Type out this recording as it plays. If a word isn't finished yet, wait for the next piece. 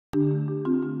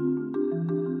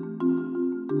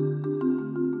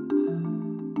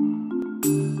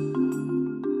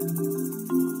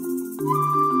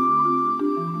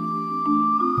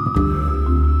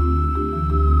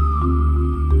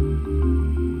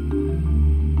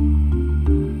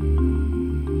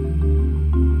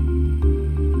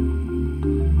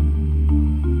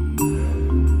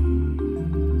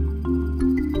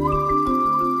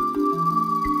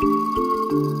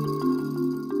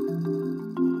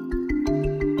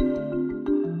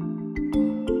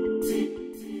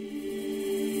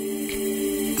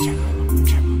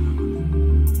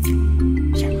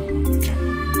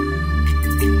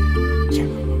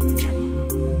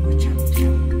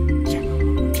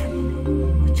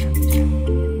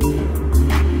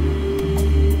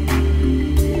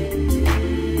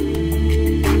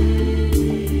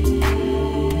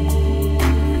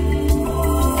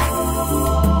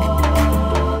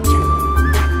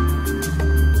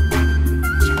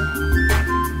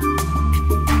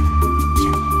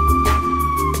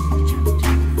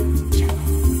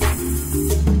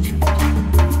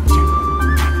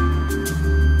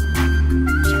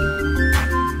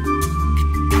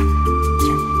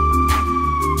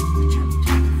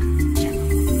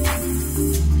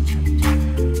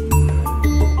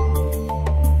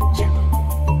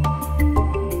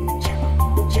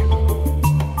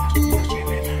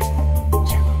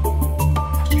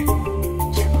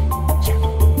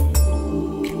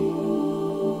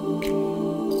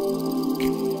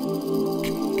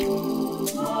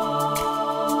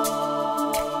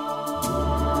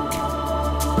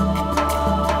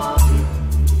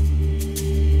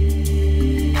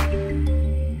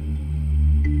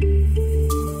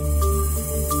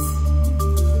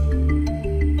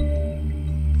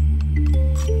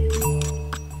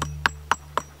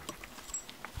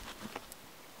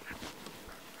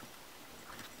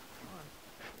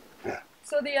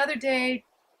So the other day,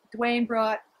 Dwayne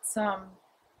brought some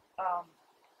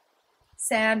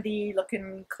sandy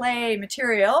looking clay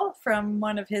material from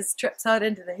one of his trips out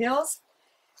into the hills.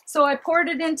 So I poured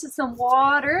it into some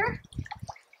water,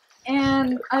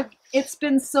 and it's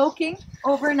been soaking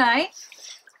overnight,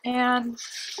 and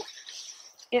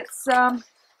it's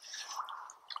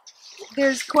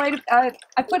there's quite a,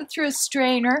 I put it through a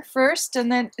strainer first, and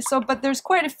then but there's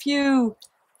quite a few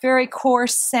very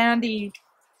coarse sandy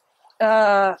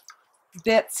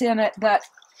bits in it that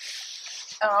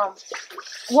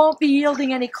won't be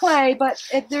yielding any clay, but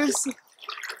there's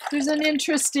an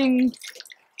interesting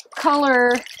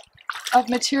color of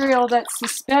material that's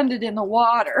suspended in the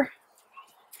water.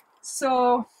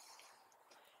 So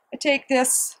I take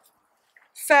this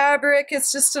fabric,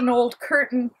 it's just an old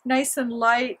curtain, nice and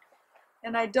light,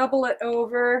 and I double it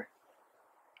over,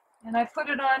 and I put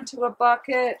it onto a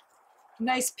bucket,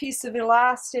 nice piece of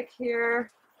elastic here,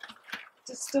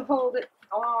 just to hold it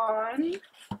on,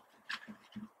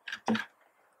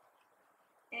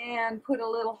 and put a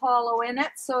little hollow in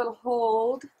it so it'll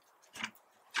hold,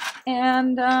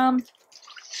 and I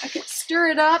can stir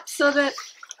it up so that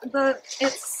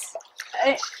it's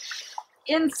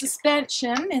in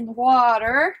suspension in the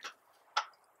water,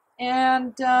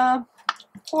 and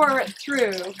pour it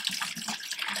through.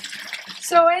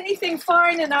 So anything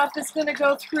fine enough is going to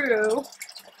go through,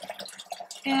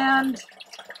 and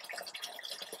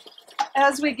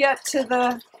as we get to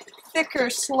the thicker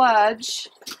sludge,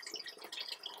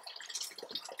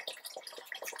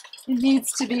 it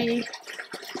needs to be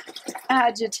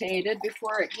agitated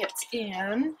before it gets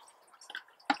in.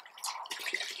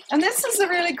 And this is a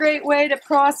really great way to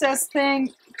process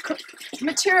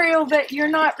material that you're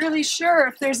not really sure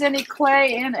if there's any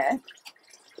clay in it,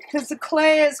 because the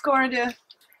clay is going to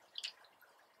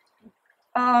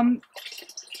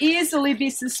easily be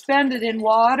suspended in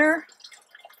water.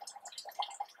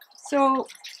 So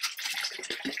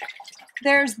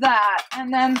there's that,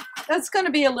 and then that's going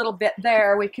to be a little bit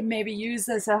there we can maybe use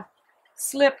as a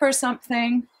slip or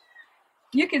something.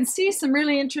 You can see some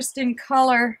really interesting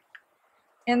color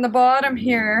in the bottom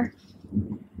here.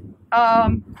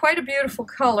 Quite a beautiful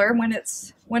color when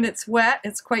it's wet.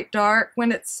 It's quite dark.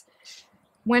 When it's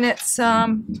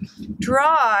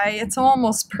dry, it's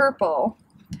almost purple.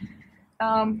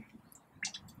 But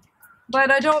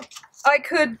I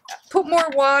could put more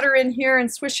water in here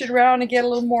and swish it around and get a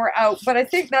little more out, but I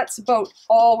think that's about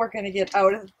all we're going to get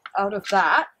out of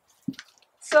that.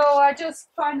 So I just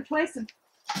find a place and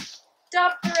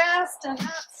dump the rest, and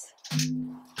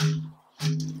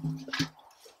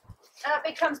that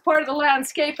becomes part of the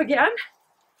landscape again.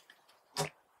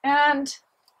 And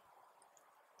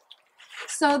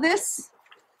so this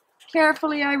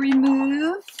carefully I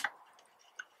remove,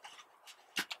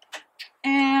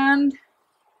 and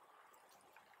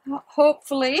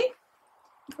hopefully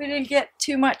we didn't get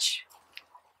too much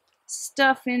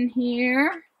stuff in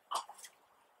here.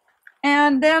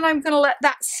 And then I'm going to let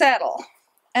that settle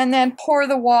and then pour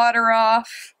the water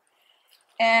off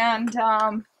and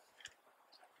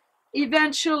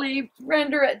eventually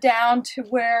render it down to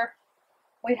where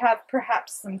we have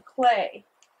perhaps some clay.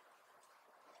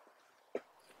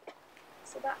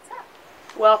 So that's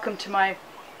it. Welcome to my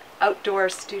outdoor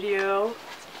studio.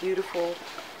 It's a beautiful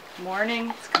morning.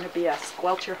 It's going to be a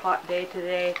squelcher hot day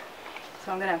today.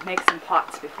 So I'm going to make some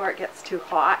pots before it gets too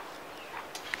hot.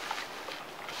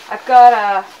 I've got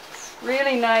a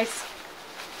really nice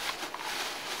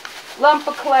lump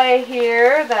of clay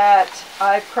here that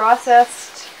I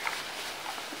processed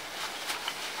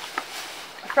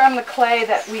from the clay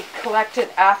that we collected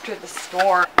after the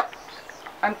storm.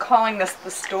 I'm calling this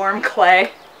the storm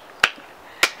clay,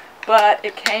 but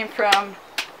it came from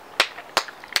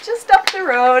just up the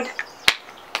road.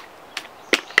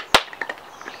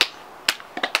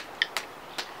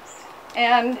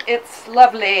 And it's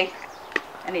lovely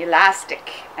and elastic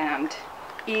and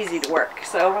easy to work.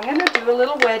 So I'm going to do a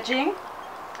little wedging.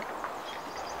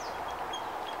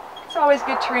 It's always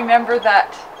good to remember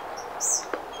that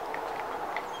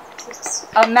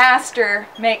a master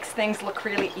makes things look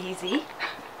really easy.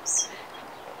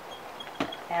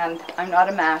 And I'm not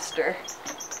a master,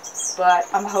 but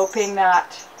I'm hoping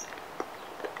that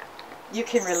you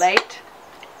can relate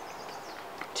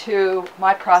to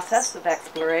my process of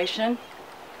exploration.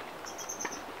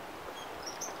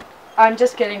 I'm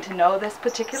just getting to know this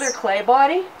particular clay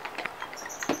body,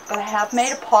 but I have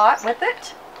made a pot with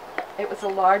it. It was a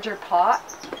larger pot,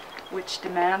 which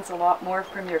demands a lot more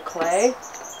from your clay.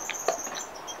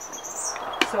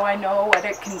 So I know what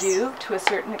it can do to a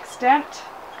certain extent.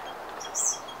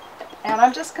 And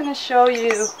I'm just going to show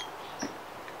you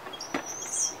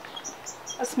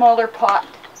a smaller pot.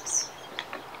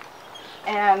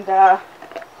 And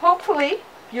hopefully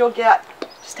you'll get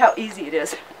just how easy it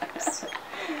is.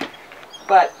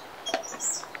 But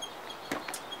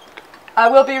I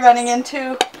will be running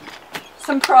into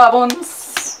some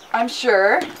problems, I'm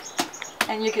sure,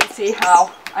 and you can see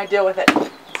how I deal with it.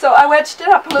 So I wedged it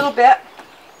up a little bit.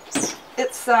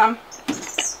 It's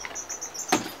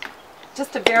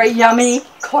just a very yummy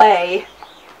clay.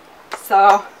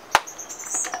 So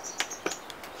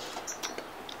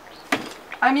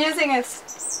I'm using a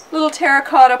little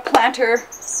terracotta planter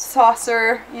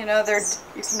saucer. You know,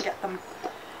 you can get them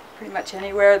pretty much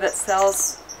anywhere that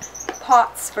sells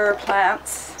pots for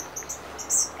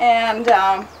plants. And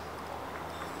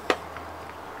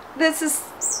this is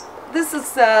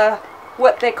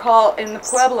what they call in the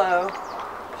Pueblo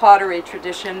pottery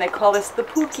tradition, they call this the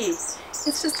puki.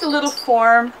 It's just a little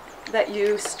form that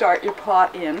you start your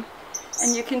pot in,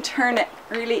 and you can turn it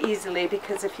really easily,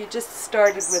 because if you just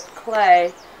started with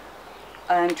clay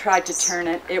and tried to turn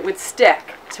it, it would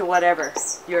stick to whatever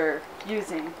you're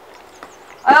using.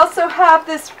 I also have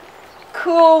this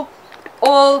cool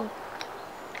old,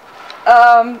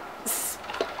 I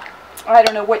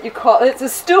don't know what you call it. It's a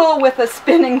stool with a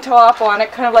spinning top on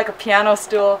it, kind of like a piano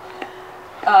stool.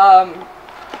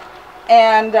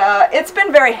 It's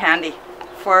been very handy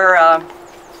for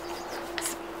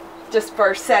just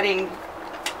for setting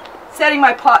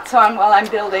my pots on while I'm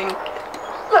building.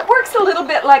 It works a little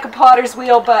bit like a potter's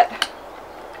wheel, but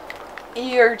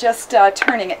you're just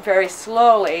turning it very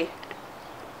slowly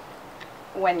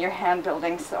when you're hand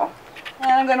building. So,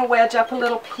 and I'm going to wedge up a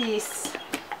little piece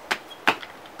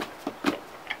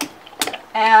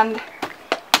and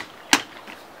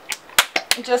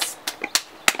just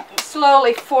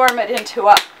slowly form it into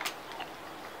a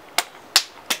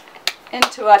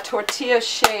tortilla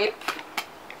shape.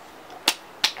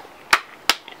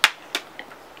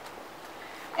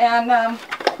 And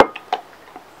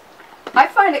I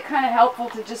find it kind of helpful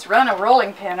to just run a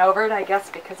rolling pin over it, I guess,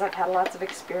 because I've had lots of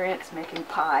experience making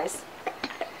pies.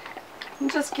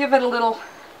 And just give it a little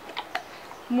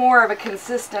more of a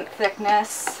consistent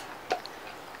thickness.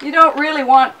 You don't really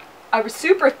want a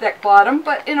super thick bottom,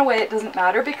 but in a way it doesn't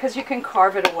matter, because you can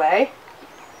carve it away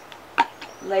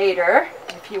later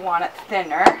if you want it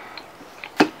thinner.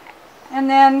 And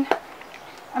then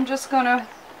I'm just going to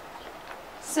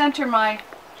center my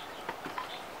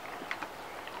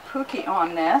puki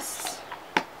on this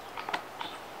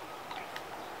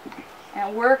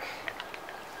and work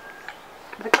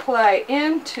the clay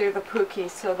into the puki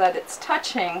so that it's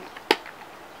touching,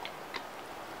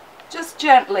 just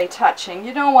gently touching.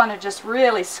 You don't want to just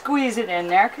really squeeze it in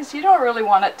there, because you don't really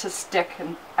want it to stick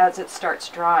as it starts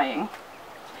drying.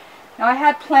 Now I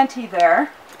had plenty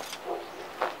there,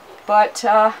 but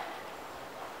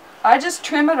I just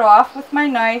trim it off with my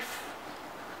knife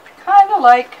kind of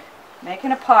like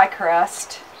making a pie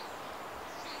crust.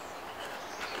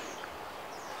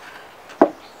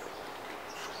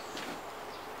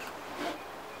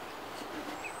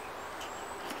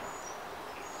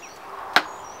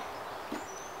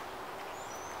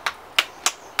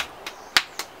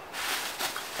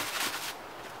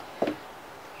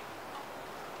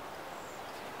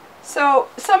 So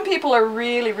some people are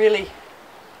really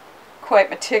quite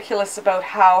meticulous about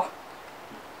how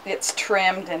it's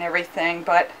trimmed and everything,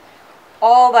 but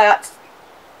all that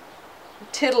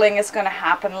tiddling is going to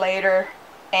happen later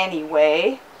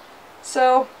anyway.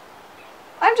 So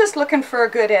I'm just looking for a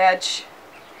good edge.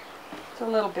 It's a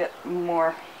little bit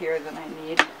more here than I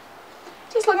need.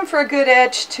 Just looking for a good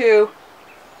edge to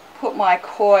put my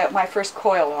first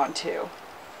coil onto.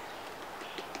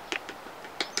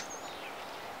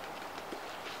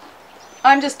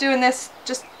 I'm just doing this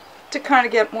just to kind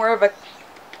of get more of a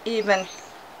even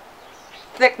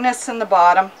thickness in the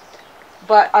bottom,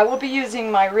 but I will be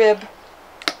using my rib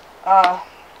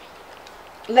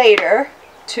later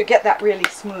to get that really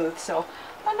smooth, so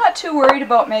I'm not too worried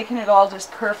about making it all just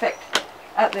perfect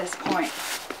at this point.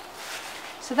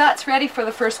 So that's ready for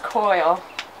the first coil.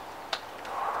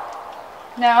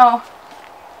 Now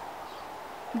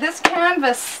this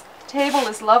canvas table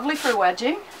is lovely for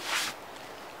wedging,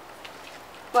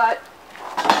 but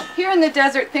here in the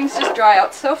desert things just dry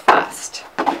out so fast.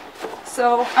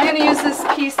 So I'm going to use this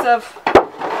piece of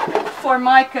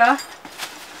formica,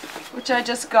 which I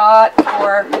just got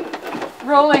for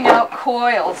rolling out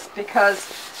coils, because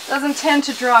it doesn't tend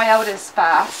to dry out as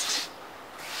fast.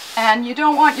 And you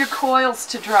don't want your coils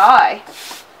to dry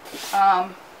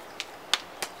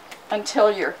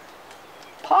until your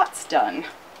pot's done.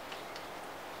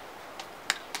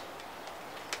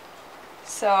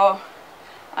 So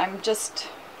I'm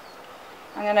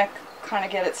going to kind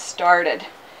of get it started.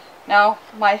 Now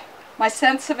my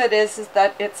sense of it is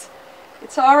that it's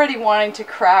already wanting to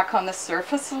crack on the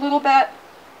surface a little bit.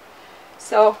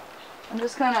 So I'm going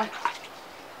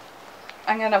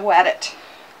to wet it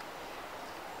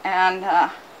and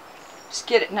just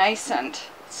get it nice and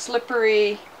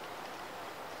slippery.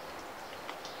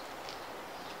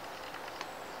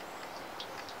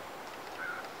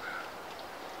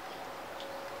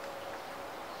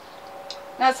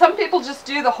 Now some people just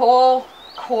do the whole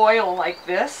coil like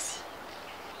this,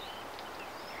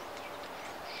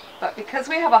 but because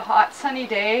we have a hot sunny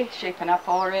day shaping up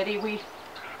already, we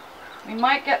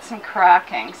might get some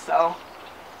cracking, so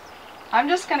I'm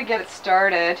just going to get it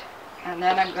started and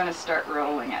then I'm going to start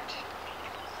rolling it.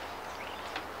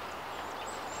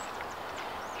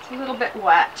 It's a little bit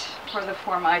wet for the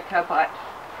formica, but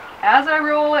as I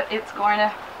roll it, it's going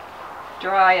to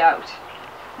dry out.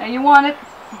 Now you want to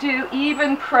do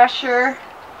even pressure,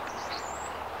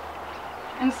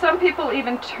 and some people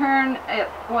even turn it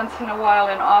once in a while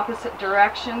in opposite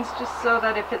directions, just so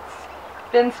that if it's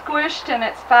been squished and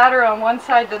it's fatter on one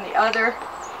side than the other,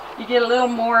 you get a little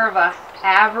more of a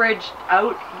averaged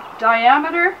out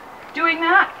diameter doing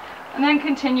that, and then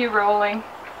continue rolling.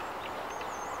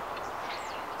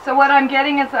 So what I'm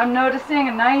getting is I'm noticing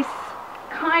a nice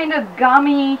kind of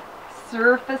gummy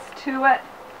surface to it,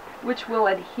 which will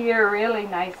adhere really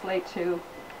nicely to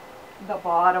the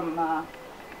bottom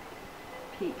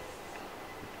piece.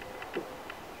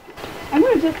 I'm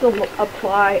going to just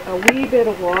apply a wee bit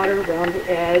of water around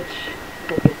the edge,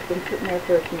 because it's been sitting there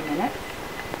for a few minutes.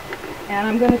 And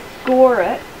I'm going to score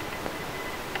it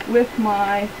with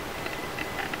my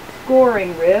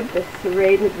scoring rib, the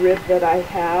serrated rib that I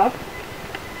have.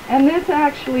 And this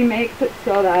actually makes it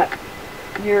so that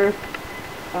your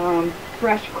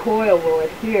fresh coil will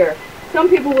adhere. Some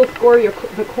people will score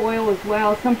the coil as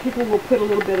well. Some people will put a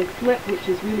little bit of slip, which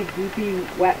is really goopy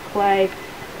wet clay,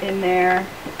 in there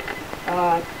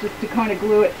just to kind of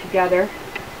glue it together.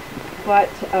 But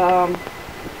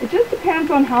it just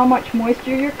depends on how much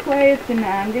moisture your clay is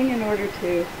demanding in order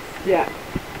to stick.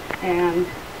 And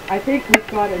I think we've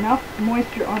got enough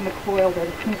moisture on the coil that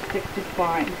it's going to stick just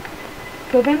fine.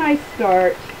 So then I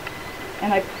start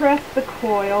and I press the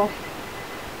coil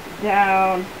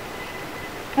down,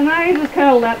 and I just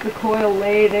kind of let the coil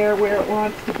lay there where it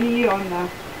wants to be on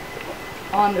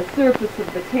the surface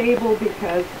of the table,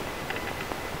 because,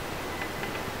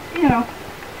 you know,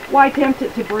 why tempt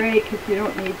it to break if you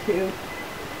don't need to.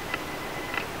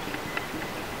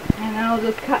 And then I'll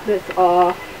just cut this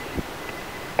off,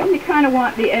 and you kind of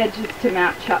want the edges to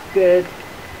match up good,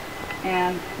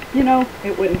 and you know,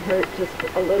 it wouldn't hurt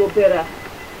just a little bit of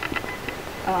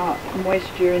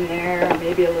moisture in there,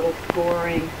 maybe a little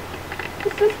scoring.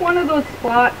 It's just one of those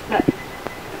spots that,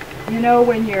 you know,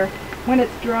 when you're when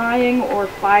it's drying or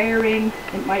firing,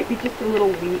 it might be just a little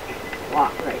weak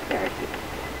block right there.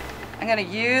 I'm going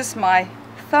to use my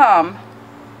thumb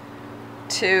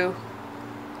to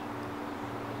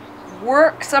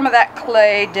work some of that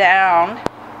clay down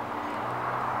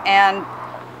and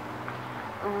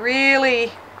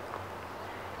really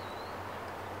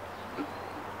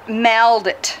meld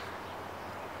it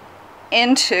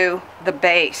into the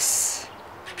base.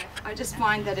 I just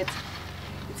find that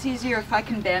it's easier if I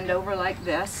can bend over like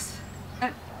this.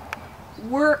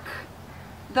 Work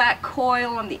that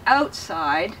coil on the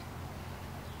outside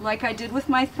like I did with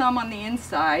my thumb on the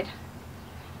inside,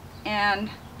 and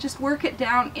just work it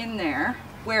down in there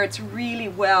where it's really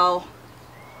well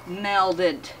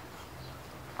melded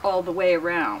all the way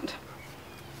around.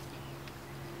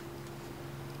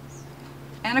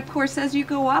 And of course, as you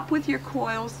go up with your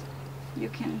coils, you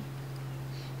can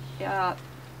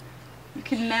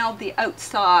meld the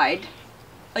outside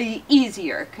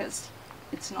easier because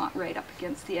it's not right up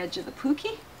against the edge of the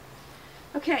pookie.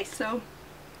 Okay, so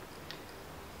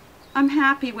I'm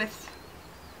happy with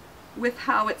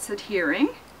how it's adhering.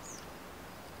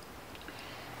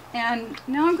 And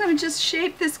now I'm going to just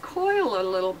shape this coil a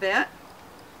little bit.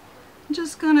 I'm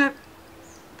just going to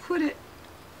put it,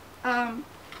 kind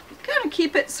of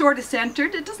keep it sort of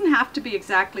centered. It doesn't have to be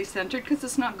exactly centered because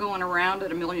it's not going around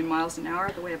at 1,000,000 miles an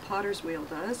hour the way a potter's wheel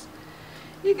does.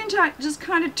 You can just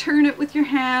kind of turn it with your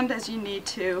hand as you need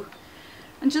to,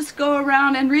 and just go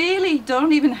around, and really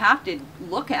don't even have to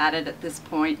look at it at this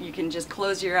point. You can just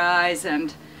close your eyes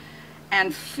and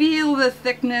feel the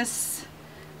thickness,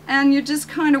 and you're just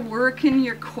kind of working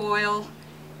your coil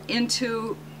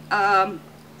into a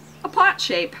pot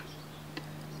shape,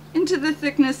 into the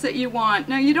thickness that you want.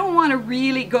 Now you don't want to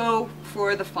really go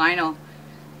for the final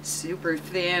super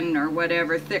thin or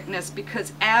whatever thickness,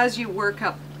 because as you work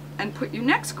up and put your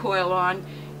next coil on,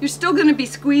 you're still going to be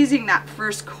squeezing that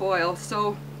first coil.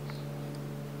 So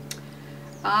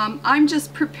I'm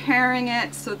just preparing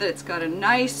it so that it's got a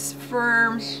nice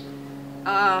firm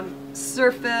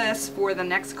surface for the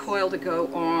next coil to go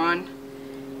on.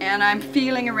 And I'm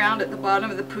feeling around at the bottom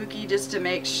of the pookie just to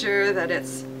make sure that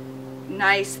it's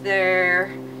nice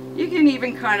there. You can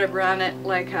even kind of run it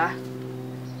like a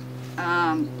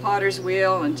potter's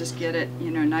wheel and just get it, you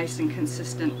know, nice and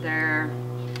consistent there.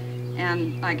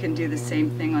 And I can do the same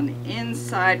thing on the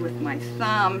inside with my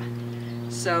thumb.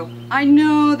 So I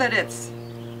know that it's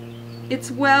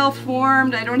well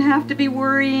formed. I don't have to be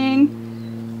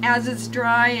worrying as it's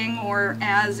drying or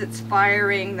as it's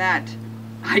firing that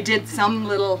I did some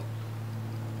little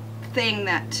thing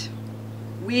that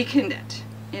weakened it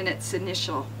in its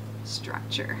initial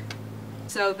structure.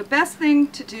 So the best thing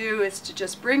to do is to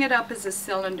just bring it up as a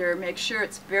cylinder, make sure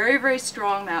it's very, very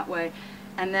strong that way,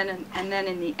 and then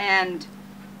in the end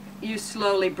you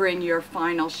slowly bring your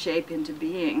final shape into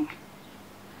being.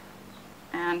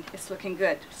 And it's looking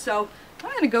good. So I'm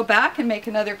going to go back and make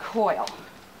another coil.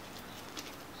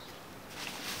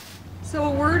 So a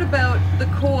word about the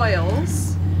coils.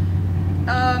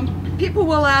 People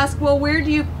will ask, well, where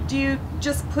do you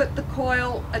just put the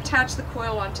coil, attach the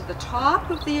coil onto the top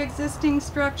of the existing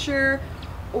structure,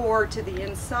 or to the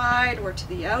inside, or to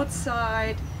the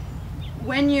outside?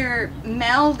 When you're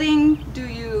melding, do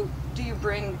you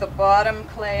bring the bottom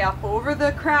clay up over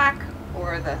the crack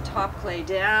or the top clay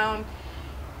down?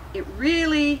 It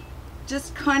really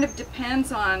just kind of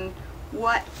depends on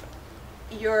what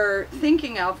you're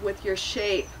thinking of with your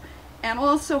shape, and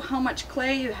also how much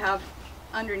clay you have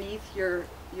underneath your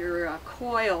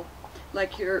coil,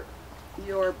 like your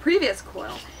previous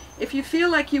coil. If you feel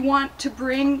like you want to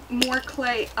bring more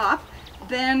clay up,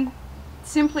 then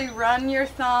simply run your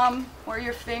thumb or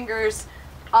your fingers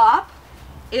up.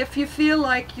 If you feel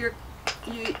like you've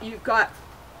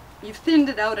thinned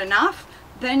it out enough,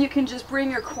 then you can just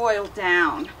bring your coil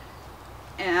down.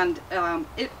 And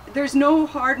there's no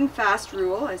hard and fast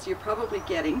rule, as you're probably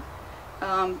getting.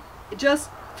 Just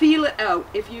feel it out.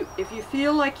 If you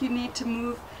feel like you need to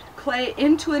move clay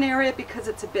into an area because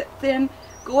it's a bit thin,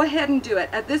 go ahead and do it.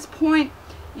 At this point,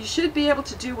 you should be able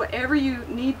to do whatever you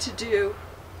need to do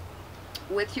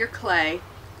with your clay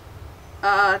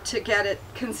to get it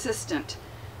consistent.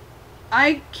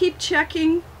 I keep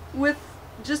checking with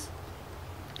just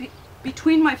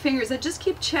between my fingers. I just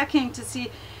keep checking to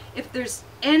see if there's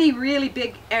any really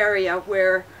big area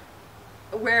where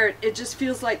it just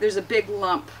feels like there's a big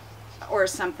lump or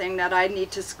something that I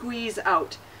need to squeeze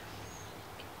out.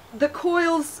 The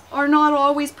coils are not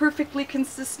always perfectly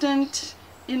consistent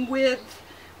in width.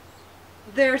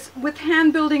 With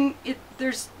hand building,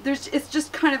 it's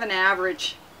just kind of an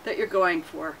average that you're going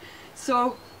for.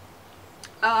 So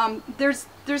there's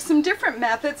some different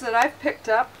methods that I've picked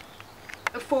up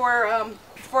for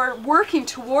working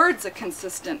towards a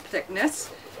consistent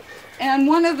thickness, and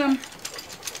one of them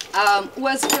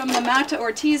was from the Mata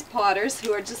Ortiz potters,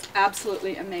 who are just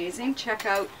absolutely amazing. Check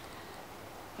out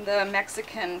the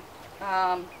Mexican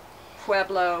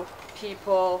pueblo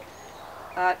people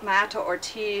at Mata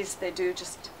Ortiz. They do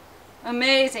just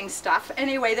amazing stuff.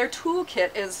 Anyway, their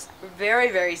toolkit is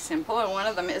very, very simple, and one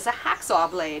of them is a hacksaw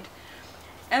blade.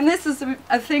 And this is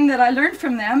a thing that I learned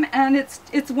from them, and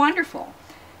it's wonderful.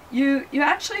 You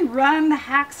actually run the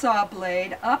hacksaw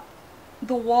blade up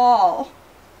the wall,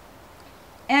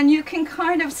 and you can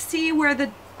kind of see where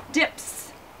the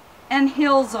dips and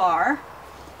hills are,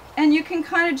 and you can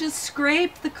kind of just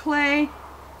scrape the clay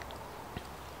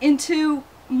into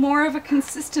more of a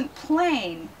consistent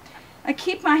plane. I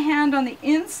keep my hand on the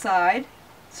inside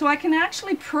so I can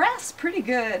actually press pretty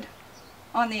good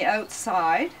on the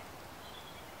outside,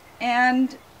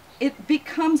 and it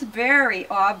becomes very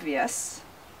obvious.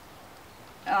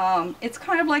 It's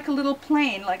kind of like a little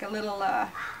plane, like a little,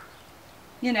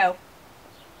 you know,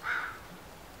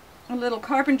 a little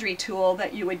carpentry tool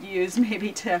that you would use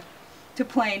maybe to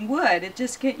plane wood. It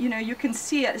just you know, you can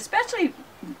see it, especially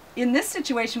in this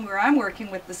situation where I'm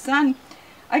working with the sun.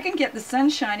 I can get the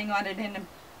sun shining on it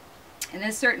in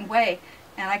a certain way,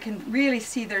 and I can really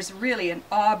see there's really an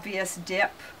obvious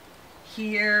dip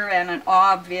here and an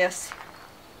obvious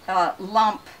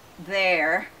lump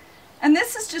there. And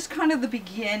this is just kind of the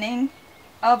beginning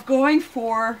of going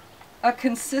for a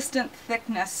consistent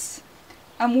thickness.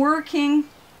 I'm working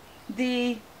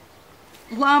the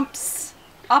lumps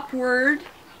upward,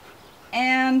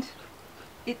 and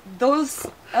those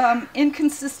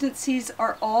inconsistencies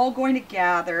are all going to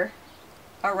gather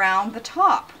around the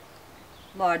top,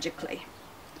 logically.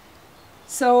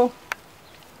 So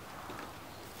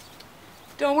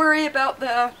don't worry about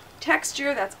the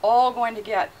texture, that's all going to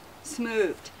get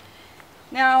smoothed.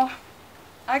 Now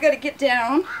I got to get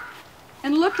down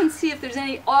and look and see if there's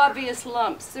any obvious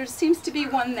lumps. There seems to be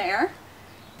one there.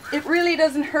 It really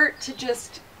doesn't hurt to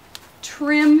just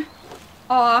trim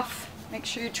off. Make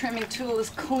sure your trimming tool is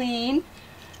clean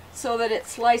so that it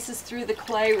slices through the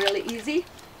clay really easy.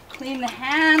 Clean the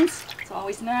hands, it's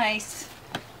always nice.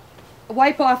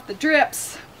 Wipe off the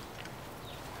drips.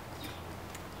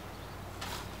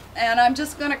 And I'm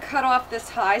just going to cut off this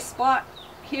high spot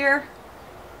here.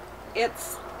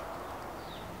 It's,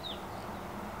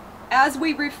 as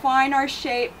we refine our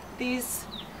shape, these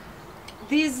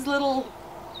little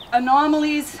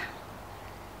anomalies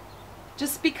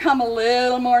just become a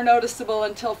little more noticeable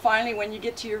until finally when you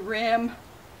get to your rim,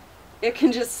 it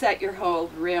can just set your whole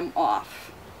rim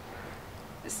off.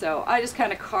 So I just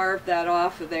kind of carved that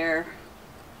off of there.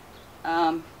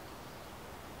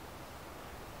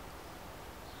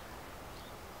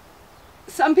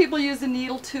 Some people use a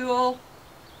needle tool.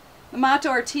 The Mata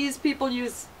Ortiz people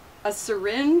use a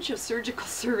syringe, a surgical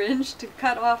syringe, to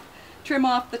trim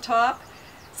off the top.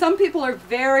 Some people are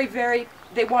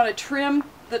they want to trim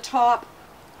the top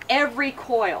every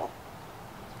coil.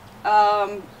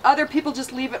 Other people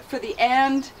just leave it for the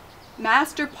end.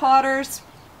 Master potters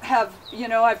have, you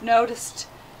know, I've noticed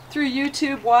through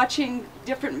YouTube watching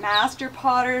different master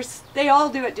potters, they all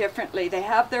do it differently. They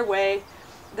have their way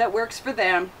that works for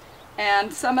them.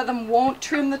 And some of them won't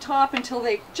trim the top until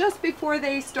just before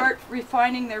they start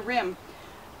refining their rim.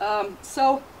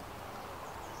 So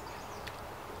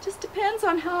just depends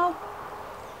on how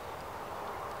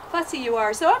fussy you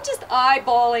are. So I'm just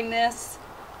eyeballing this,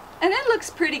 and it looks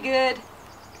pretty good.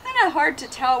 Kind of hard to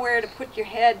tell where to put your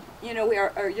head, you know,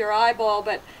 or your eyeball,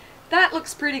 but that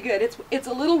looks pretty good. It's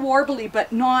a little warbly,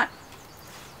 but not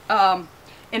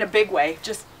in a big way,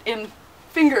 just in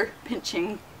finger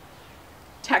pinching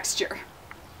texture.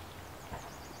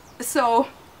 So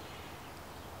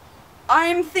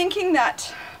I'm thinking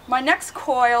that my next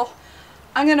coil,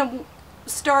 I'm going to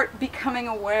start becoming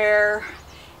aware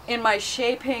in my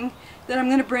shaping that I'm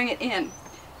going to bring it in.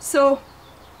 So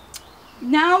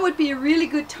now would be a really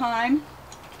good time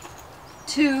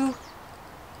to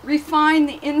refine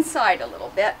the inside a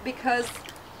little bit, because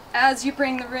as you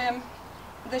bring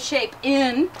the shape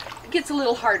in, it gets a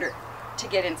little harder to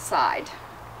get inside.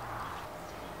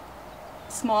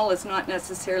 Small is not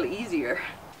necessarily easier.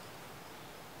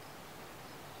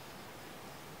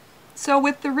 So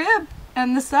with the rib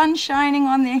and the sun shining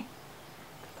on the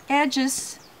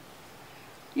edges,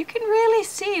 you can really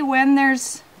see when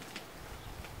there's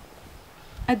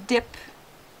a dip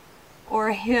or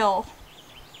a hill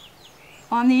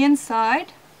on the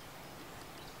inside.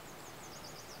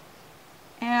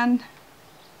 And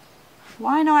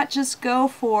why not just go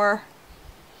for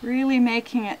really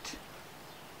making it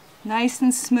nice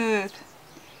and smooth.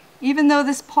 Even though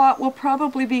this pot will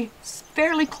probably be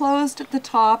fairly closed at the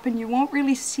top and you won't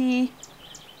really see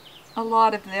a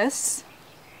lot of this,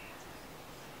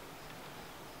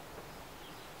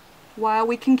 while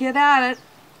we can get at it,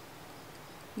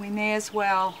 we may as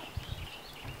well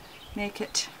make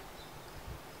it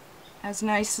as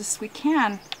nice as we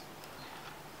can.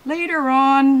 Later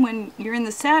on, when you're in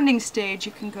the sanding stage,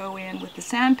 you can go in with the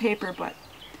sandpaper, but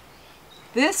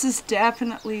this is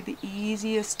definitely the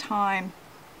easiest time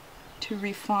to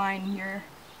refine your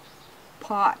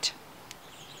pot,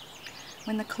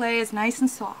 when the clay is nice and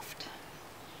soft.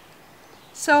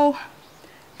 So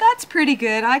that's pretty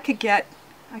good. I could get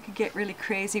really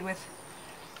crazy with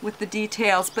the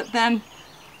details, but then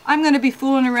I'm going to be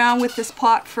fooling around with this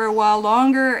pot for a while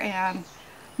longer, and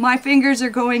my fingers are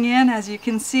going in, as you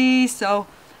can see, so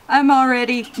I'm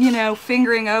already, you know,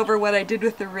 fingering over what I did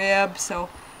with the rib. So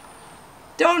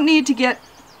don't need to get,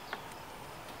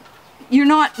 you're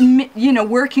not, you know,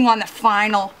 working on the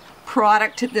final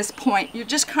product at this point. You're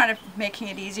just kind of making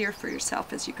it easier for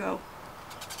yourself as you go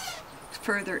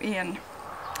further in.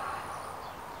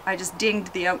 I just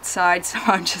dinged the outside, so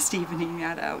I'm just evening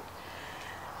that out.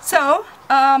 So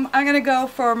I'm going to go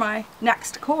for my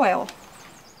next coil.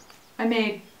 I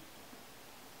made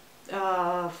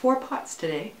 4 pots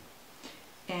today,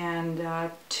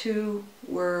 and 2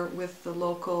 were with the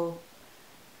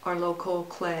our local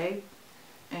clay,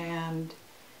 and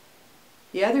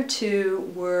the other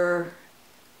 2 were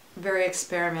very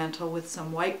experimental with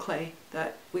some white clay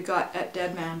that we got at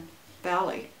Dead Man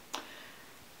Valley.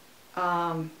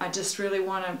 I just really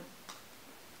want to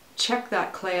check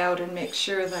that clay out and make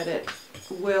sure that it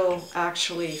will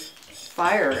actually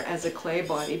fire as a clay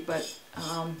body, but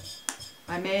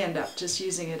I may end up just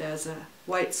using it as a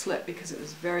white slip because it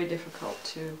was very difficult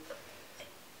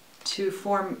to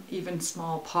form even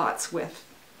small pots with.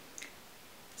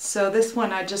 So this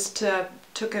one I just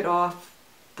took it off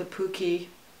the pookie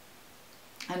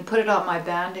and put it on my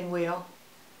banding wheel.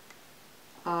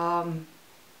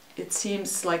 It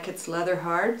seems like it's leather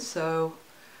hard, so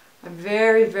I'm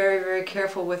very, very, very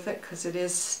careful with it because it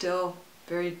is still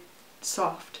very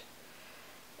soft.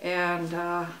 And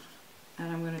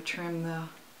I'm going to trim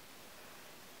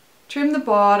the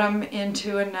bottom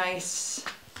into a nice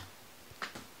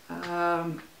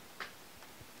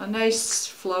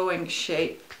flowing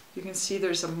shape. You can see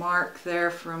there's a mark there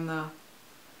from the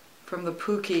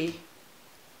pookie,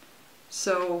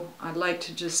 so I'd like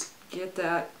to just get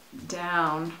that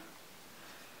down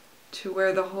to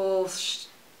where the whole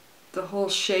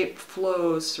shape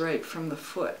flows right from the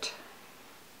foot.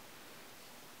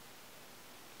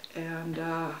 And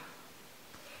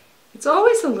it's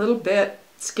always a little bit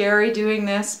scary doing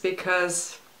this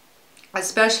because,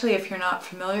 especially if you're not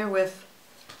familiar with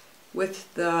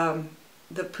the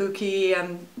pookie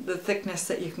and the thickness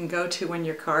that you can go to when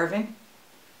you're carving.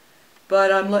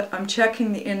 But I'm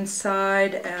checking the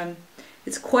inside, and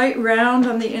it's quite round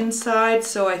on the inside,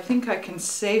 so I think I can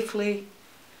safely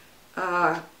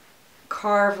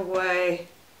carve away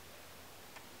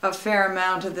a fair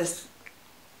amount of this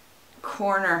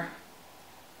corner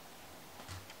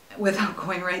without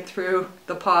going right through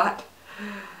the pot,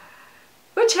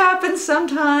 which happens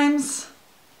sometimes.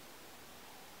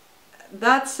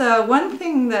 That's one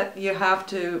thing that you have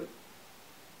to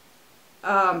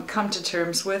come to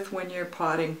terms with when you're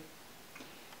potting,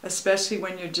 especially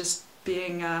when you're just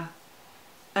being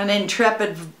an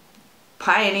intrepid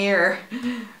pioneer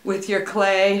with your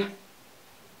clay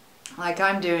like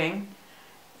I'm doing.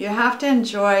 You have to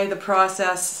enjoy the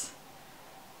process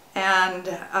and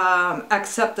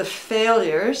accept the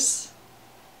failures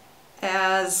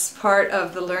as part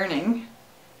of the learning,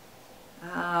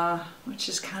 which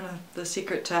is kind of the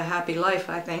secret to a happy life,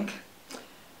 I think.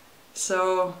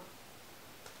 So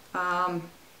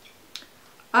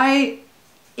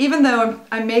even though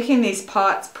I'm making these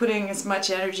pots, putting as much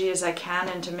energy as I can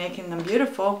into making them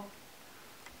beautiful,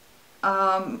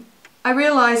 I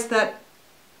realized that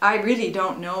I really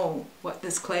don't know what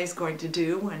this clay is going to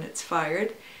do when it's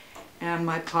fired, and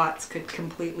my pots could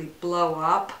completely blow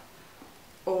up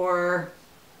or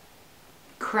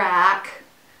crack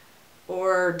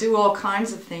or do all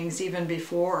kinds of things even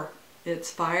before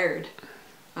it's fired.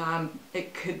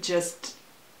 It could just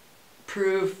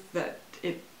prove that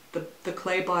the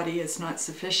clay body is not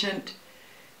sufficient,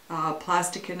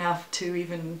 plastic enough to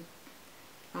even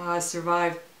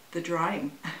survive the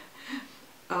drying.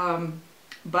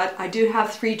 But I do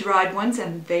have 3 dried ones,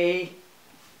 and they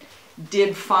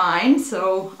did fine,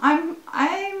 so I'm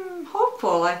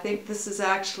hopeful. I think this is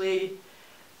actually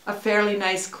a fairly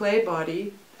nice clay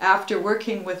body. After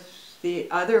working with the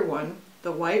other one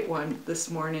the white one this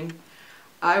morning,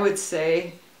 I would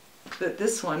say that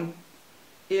this one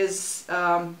is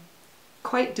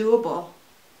quite doable.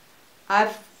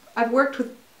 I've worked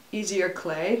with easier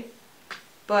clay,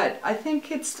 but I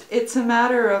think it's a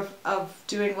matter of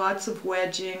doing lots of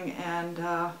wedging and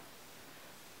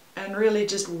really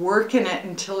just working it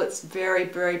until it's very,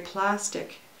 very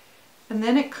plastic. And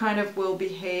then it kind of will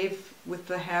behave with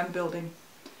the hand building.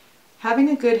 Having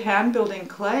a good hand building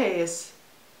clay is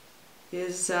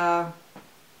a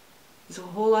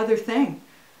whole other thing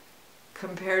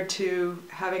compared to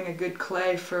having a good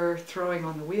clay for throwing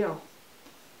on the wheel.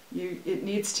 It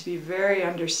needs to be very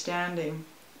understanding.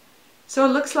 So it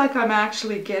looks like I'm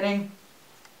actually getting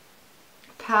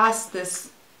past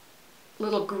this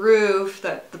little groove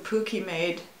that the Pookie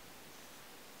made,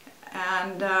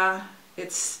 and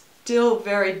it's still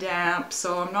very damp,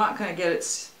 so I'm not going to get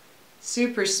it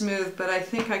super smooth, but I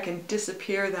think I can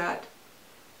disappear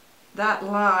that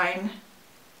line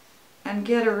and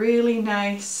get a really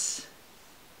nice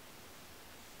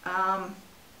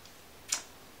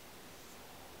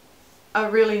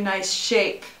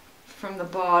shape from the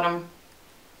bottom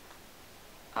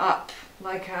up,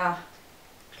 like an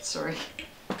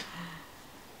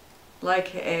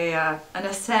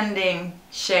ascending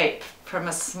shape from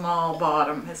a small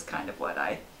bottom is kind of what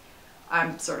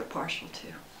I'm sort of partial to.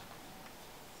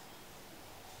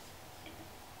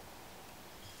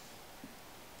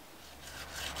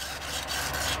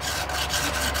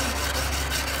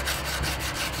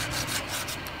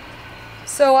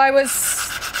 So I was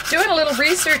doing a little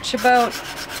research about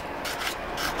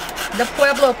the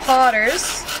Pueblo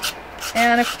potters,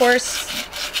 and of course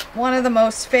one of the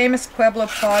most famous Pueblo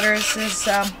potters is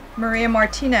Maria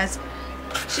Martinez.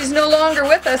 She's no longer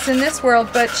with us in this world,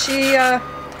 but she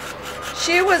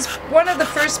was one of the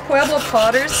first Pueblo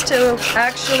potters to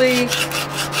actually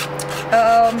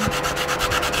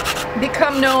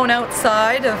become known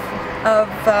outside of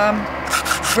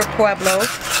her pueblo.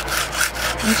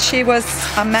 And she was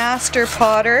a master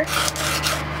potter,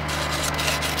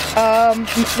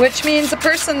 which means a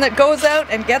person that goes out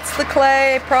and gets the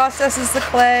clay, processes the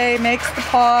clay, makes the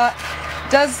pot,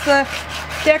 does the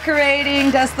decorating,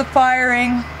 does the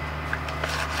firing,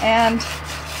 and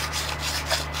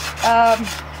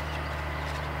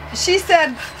she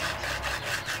said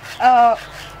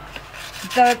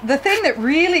the thing that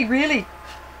really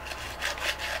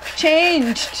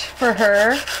changed for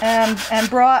her and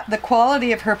brought the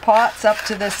quality of her pots up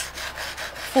to this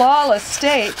flawless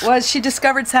state was she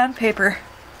discovered sandpaper.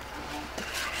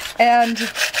 And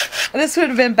this would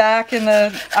have been back in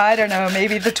the, I don't know,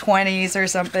 maybe the 20s or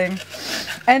something.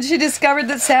 And she discovered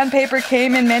that sandpaper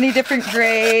came in many different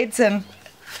grades, and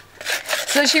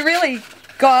so she really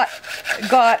got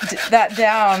that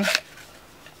down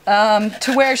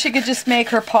to where she could just make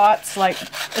her pots like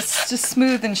it's just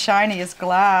smooth and shiny as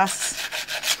glass.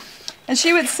 And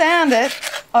she would sand it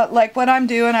like what I'm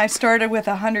doing. I started with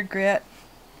 100 grit,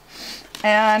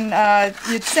 and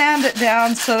you'd sand it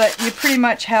down so that you pretty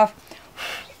much have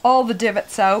all the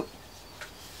divots out,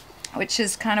 which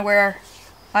is kind of where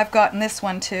I've gotten this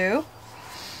one too.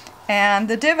 And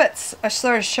the divots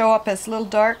sort of show up as little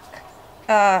dark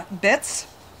bits,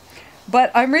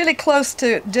 but I'm really close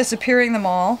to disappearing them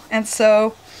all, and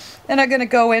so then I'm going to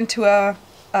go into a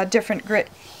different grit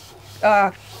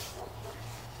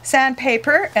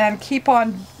sandpaper and keep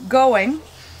on going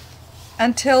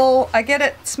until I get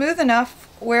it smooth enough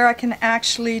where I can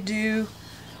actually do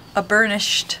a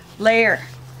burnished layer.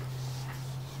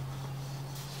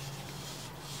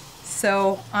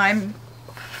 So I'm,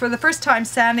 for the first time,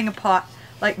 sanding a pot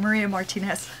like Maria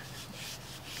Martinez.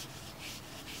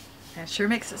 And it sure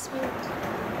makes it smooth.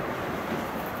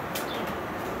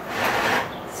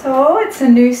 So it's a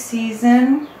new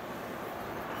season.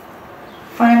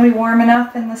 Finally warm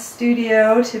enough in the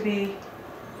studio to be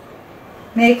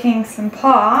making some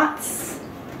pots.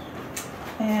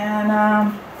 And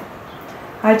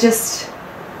I just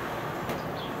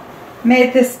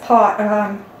made this pot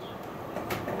a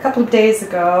couple of days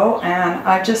ago, and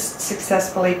I just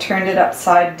successfully turned it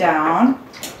upside down,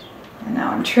 and now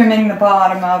I'm trimming the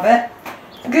bottom of it.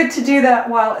 Good to do that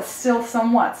while it's still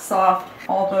somewhat soft,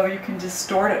 although you can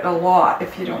distort it a lot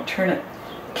if you don't turn it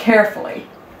carefully.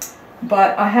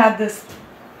 But I had this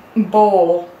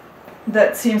bowl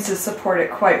that seems to support it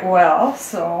quite well,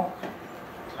 so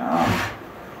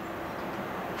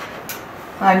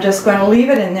I'm just going to leave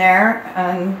it in there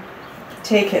and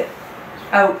take it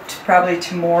out probably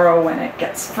tomorrow when it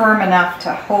gets firm enough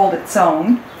to hold its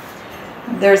own.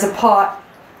 There's a pot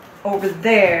over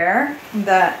there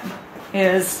that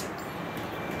is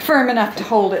firm enough to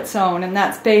hold its own, and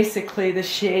that's basically the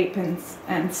shape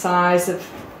and size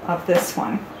of this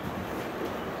one.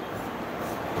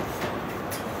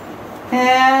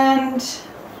 And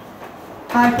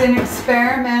I've been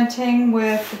experimenting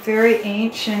with a very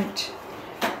ancient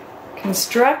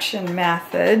construction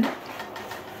method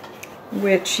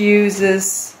which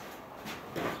uses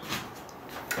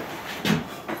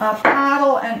a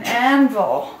paddle and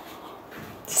anvil.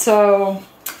 So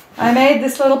I made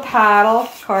this little paddle,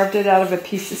 carved it out of a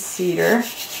piece of cedar,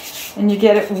 and you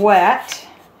get it wet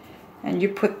and you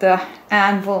put the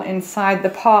anvil inside the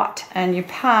pot and you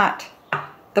pat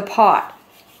the pot.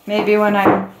 Maybe when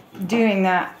I'm doing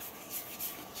that,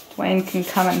 Dwayne can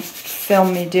come and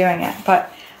film me doing it,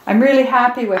 but I'm really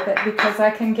happy with it because I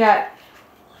can get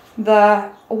the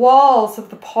walls of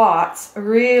the pots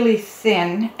really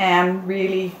thin and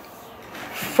really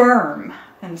firm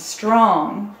and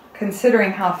strong,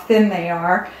 considering how thin they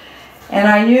are. And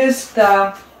I used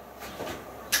the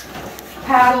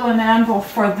paddle and anvil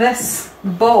for this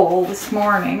bowl this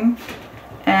morning,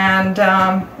 and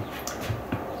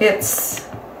it's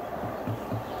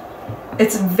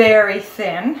very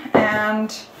thin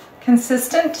and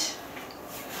consistent,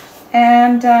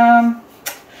 and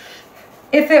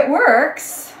if it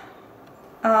works,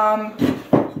 I'm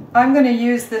going to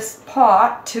use this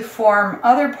pot to form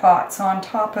other pots on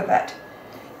top of it.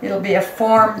 It'll be a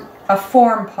form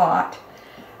pot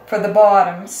for the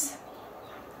bottoms,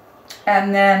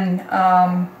 and then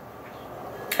I'll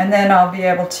be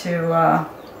able to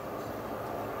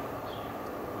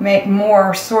make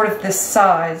more sort of this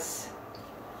size,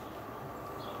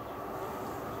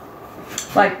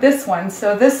 like this one.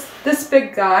 So this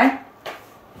big guy,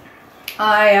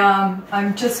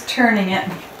 I'm just turning it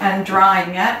and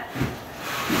drying it,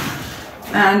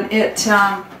 and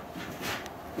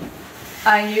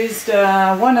I used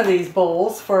one of these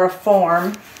bowls for a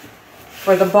form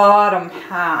for the bottom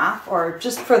half, or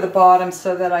just for the bottom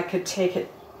so that I could take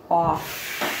it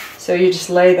off. So you just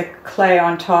lay the clay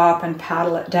on top and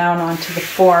paddle it down onto the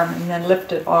form and then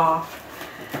lift it off.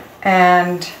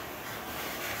 And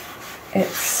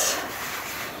it's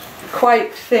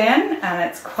quite thin and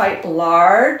it's quite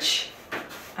large,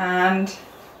 and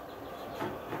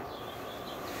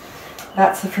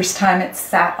that's the first time it's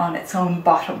sat on its own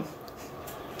bottom.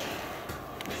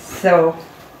 So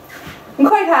I'm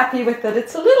quite happy with it.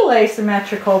 It's a little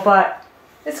asymmetrical, but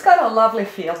it's got a lovely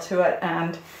feel to it,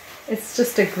 and it's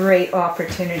just a great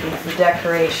opportunity for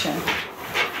decoration.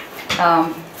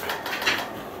 I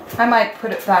might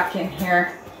put it back in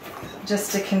here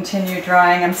just to continue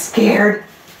drying. I'm scared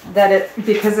that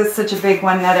because it's such a big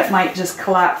one, that it might just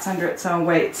collapse under its own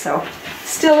weight. So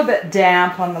still a bit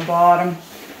damp on the bottom,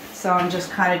 so I'm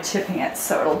just kind of tipping it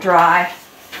so it'll dry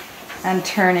and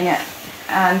turning it.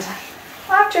 And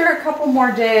after a couple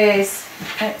more days,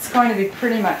 it's going to be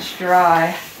pretty much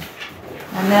dry,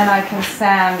 and then I can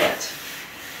sand it.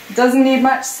 It doesn't need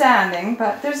much sanding,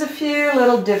 but there's a few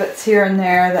little divots here and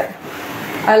there that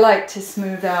I like to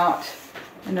smooth out.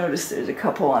 I noticed there's a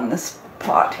couple on this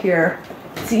pot here.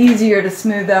 It's easier to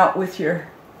smooth out with your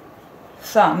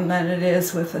thumb than it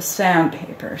is with a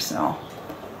sandpaper, so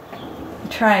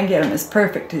try and get them as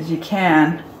perfect as you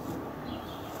can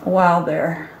while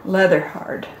they're leather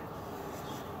hard.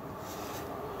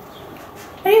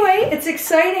 Anyway, it's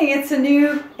exciting. It's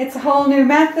a whole new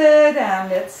method,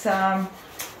 and it's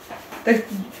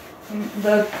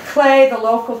the clay, the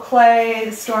local clay,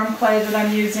 the storm clay that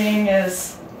I'm using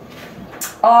is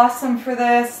awesome for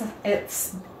this.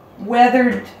 It's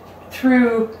weathered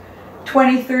through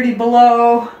 20, 30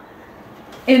 below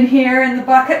in here in the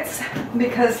buckets,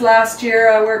 because last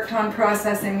year I worked on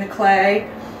processing the clay.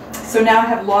 So now I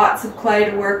have lots of clay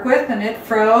to work with, and it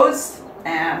froze,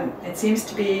 and it seems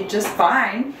to be just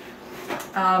fine.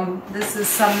 This is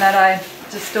some that I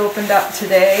just opened up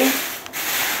today,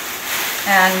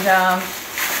 and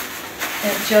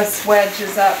it just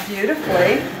wedges up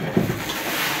beautifully.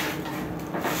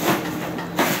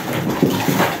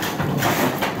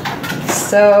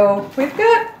 So we've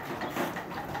got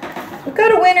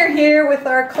a winner here with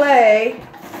our clay.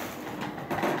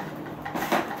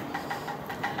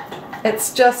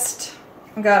 It's just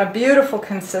got a beautiful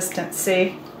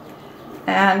consistency,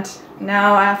 and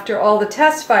now after all the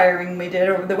test firing we did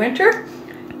over the winter,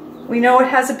 we know it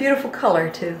has a beautiful color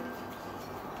too.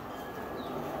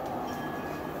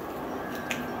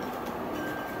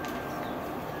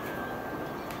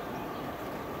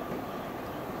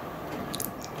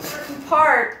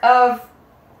 Part of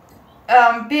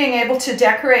being able to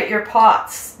decorate your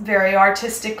pots very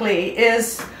artistically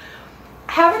is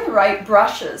having the right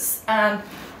brushes, and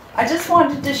I just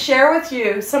wanted to share with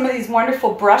you some of these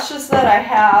wonderful brushes that I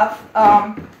have.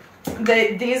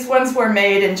 These ones were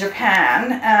made in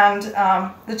Japan, and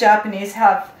the Japanese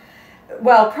have,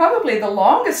 well, probably the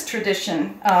longest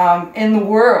tradition in the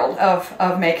world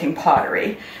of making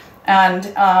pottery. And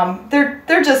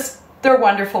they're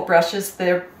wonderful brushes.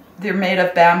 They're made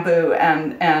of bamboo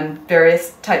and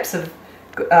various types of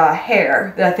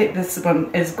hair. I think this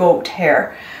one is goat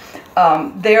hair.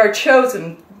 They are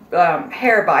chosen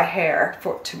hair by hair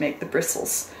to make the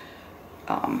bristles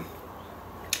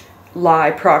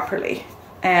lie properly.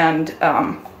 And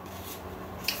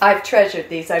I've treasured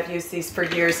these. I've used these for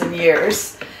years and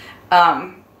years.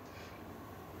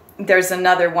 There's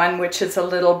another one which is a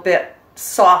little bit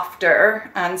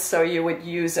softer, and so you would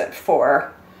use it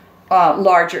for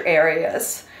larger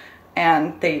areas.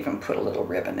 And they even put a little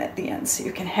ribbon at the end so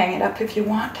you can hang it up if you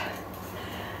want.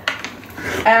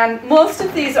 And most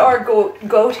of these are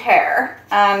goat hair,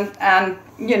 and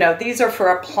you know, these are for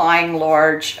applying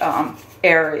large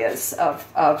areas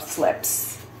of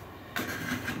slips.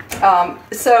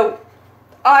 So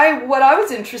what I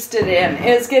was interested in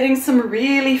is getting some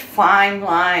really fine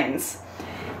lines.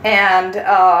 And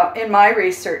in my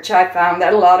research, I found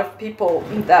that a lot of people,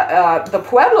 the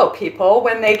Pueblo people,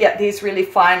 when they get these really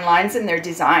fine lines in their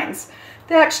designs,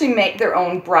 they actually make their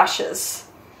own brushes.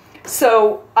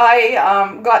 So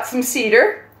I got some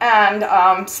cedar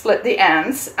and split the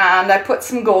ends, and I put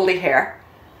some goldie hair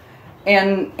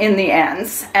in the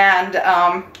ends, and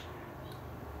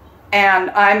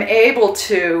I'm able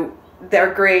to,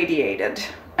 they're gradiated,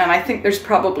 and I think there's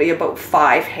probably about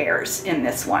 5 hairs in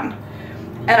this one.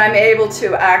 And I'm able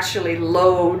to actually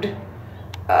load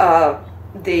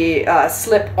the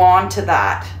slip onto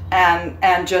that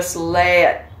and just lay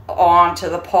it onto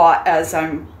the pot as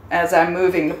I'm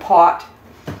moving the pot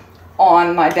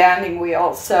on my banding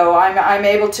wheel. So I'm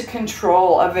able to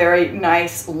control a very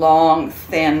nice, long,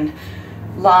 thin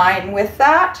line with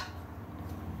that.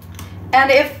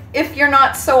 And if you're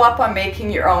not so up on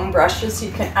making your own brushes,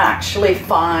 you can actually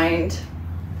find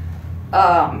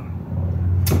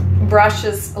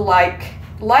brushes like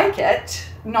it,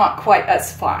 not quite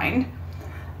as fine,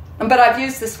 but I've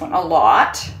used this one a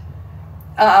lot.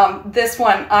 This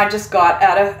one I just got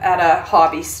at a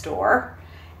hobby store,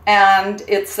 and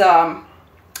it's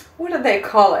what do they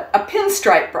call it? A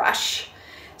pinstripe brush.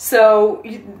 So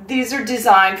these are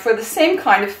designed for the same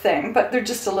kind of thing, but they're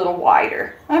just a little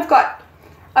wider. I've got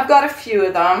a few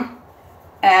of them,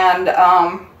 and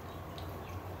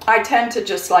I tend to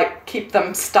just like keep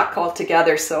them stuck all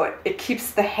together so it keeps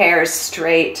the hairs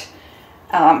straight.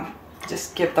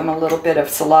 Just give them a little bit of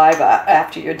saliva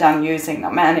after you're done using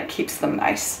them, and it keeps them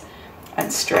nice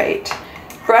and straight.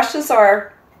 Brushes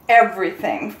are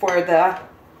everything for the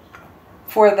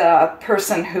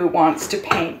person who wants to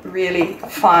paint really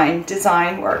fine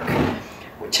design work,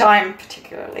 which I'm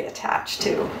particularly attached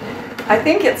to. I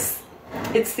think it's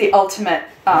the ultimate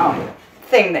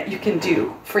thing that you can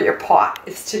do for your pot,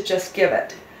 is to just give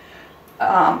it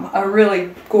a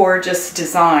really gorgeous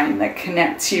design that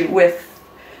connects you with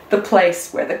the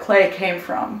place where the clay came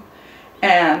from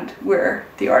and where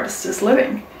the artist is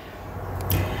living.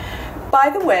 By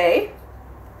the way,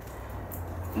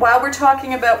 while we're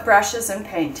talking about brushes and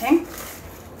painting,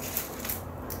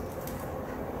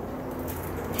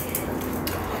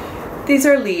 these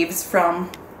are leaves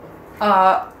from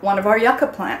one of our yucca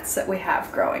plants that we have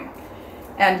growing.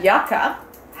 And yucca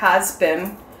has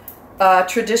been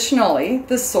traditionally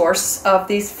the source of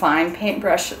these fine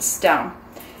paintbrushes down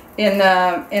in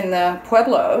the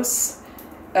pueblos.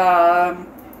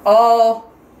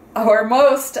 All or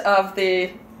most of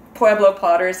the Pueblo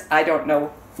potters, I don't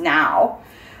know now,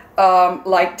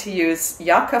 like to use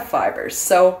yucca fibers.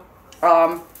 So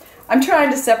I'm trying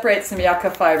to separate some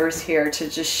yucca fibers here to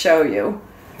just show you.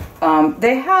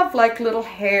 They have like little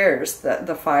hairs,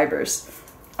 the fibers.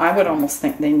 I would almost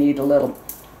think they need a little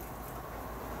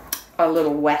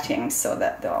wetting so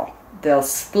that they'll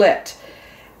split.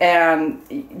 And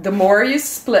the more you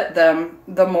split them,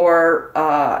 the more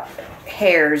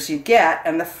hairs you get,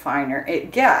 and the finer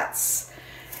it gets.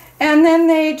 And then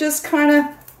they just kind of,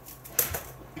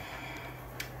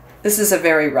 this is a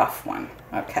very rough one,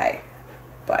 okay,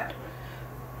 but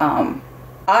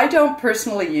I don't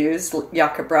personally use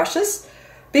yucca brushes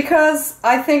because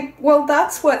I think, well,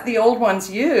 that's what the old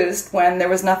ones used when there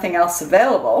was nothing else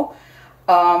available.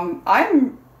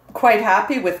 I'm quite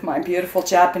happy with my beautiful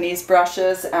Japanese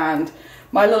brushes and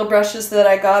my little brushes that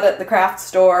I got at the craft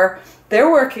store. They're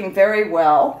working very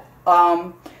well,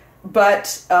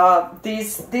 but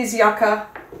these yucca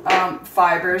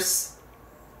fibers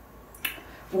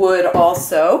would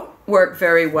also work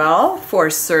very well for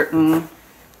certain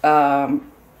for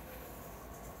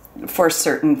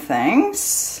certain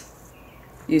things.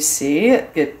 You see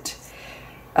it,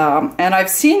 and I've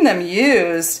seen them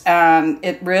used, and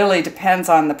it really depends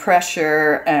on the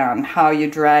pressure and how you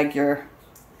drag your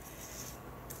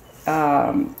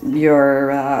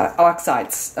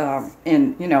oxides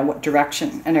in, you know, what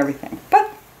direction and everything. But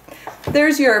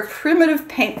there's your primitive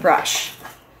paintbrush,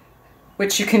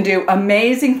 which you can do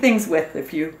amazing things with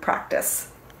if you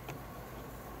practice.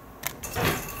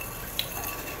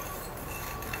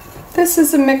 This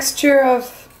is a mixture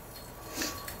of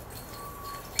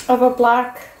a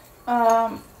black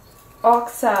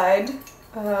oxide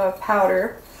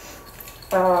powder,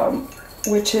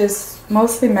 which is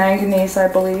mostly manganese, I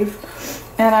believe,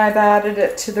 and I've added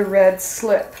it to the red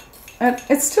slip. And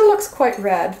it still looks quite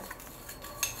red,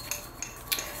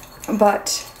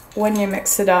 but when you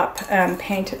mix it up and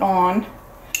paint it on,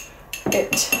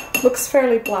 it looks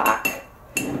fairly black,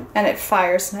 and it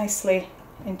fires nicely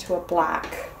into a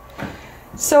black.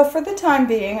 So for the time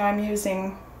being, I'm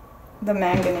using the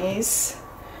manganese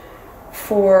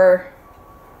for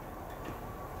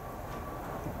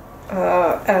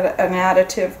an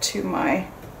additive to my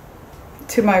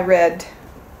red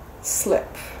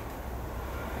slip.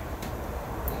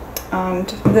 And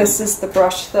this is the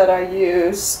brush that I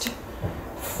used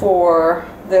for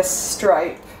this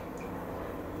stripe.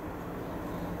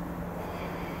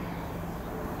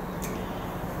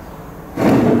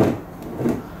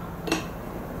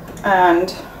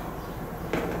 And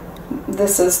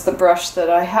this is the brush that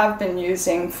I have been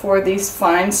using for these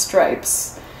fine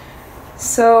stripes.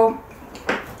 So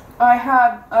I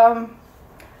had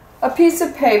a piece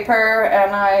of paper,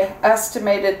 and I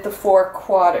estimated the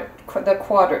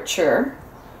quadrature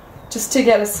just to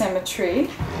get a symmetry.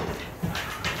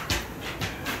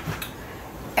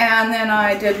 And then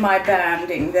I did my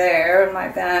banding there and my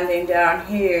banding down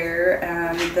here,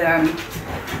 and then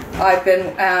I've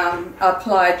been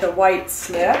applied the white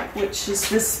slip, which is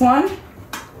this one.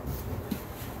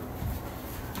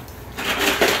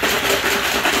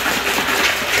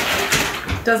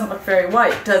 Doesn't look very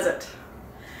white, does it?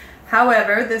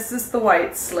 However, this is the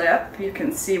white slip. You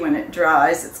can see when it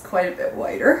dries, it's quite a bit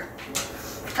whiter.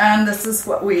 And this is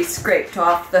what we scraped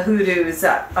off the hoodoos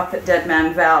up at Dead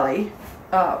Man Valley,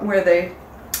 where they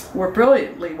were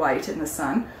brilliantly white in the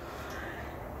sun.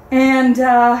 And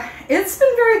it's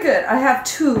been very good. I have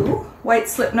two, white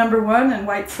slip number 1 and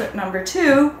white slip number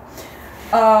 2,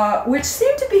 which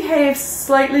seem to behave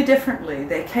slightly differently.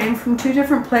 They came from 2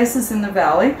 different places in the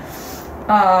valley.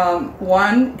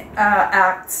 One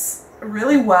acts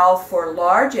really well for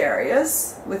large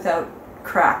areas without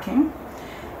cracking,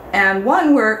 and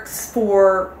one works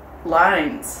for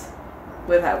lines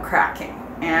without cracking,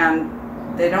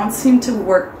 and they don't seem to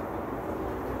work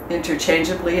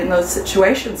interchangeably in those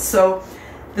situations. So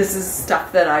this is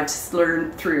stuff that I've just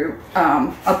learned through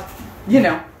you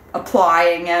know,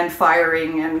 applying and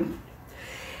firing and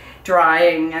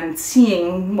drying and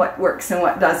seeing what works and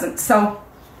what doesn't. So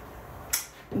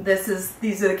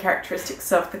these are the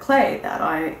characteristics of the clay that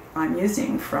I'm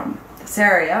using from this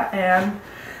area, and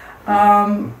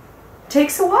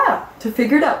takes a while to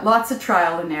figure it out. Lots of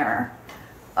trial and error,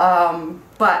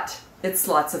 but it's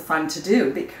lots of fun to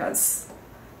do because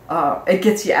it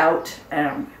gets you out,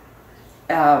 and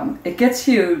it gets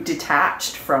you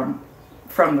detached from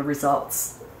the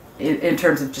results in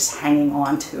terms of just hanging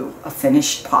on to a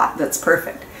finished pot that's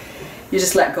perfect. You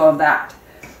just let go of that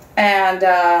and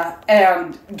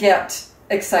get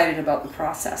excited about the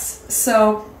process.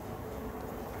 So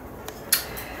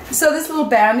this little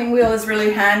banding wheel is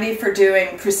really handy for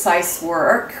doing precise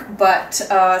work, but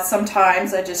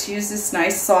sometimes I just use this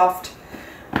nice soft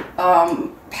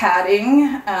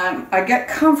padding. I get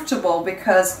comfortable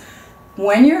because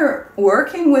when you're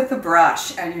working with a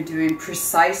brush and you're doing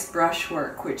precise brush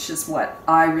work, which is what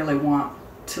I really want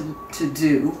to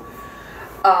do,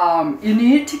 you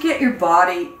need to get your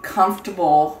body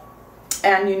comfortable,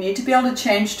 and you need to be able to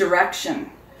change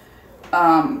direction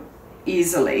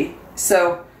easily.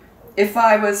 So if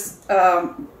I was,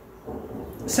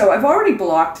 so I've already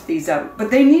blocked these out,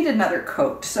 but they need another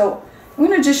coat. So I'm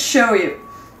going to just show you.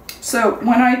 So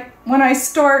when I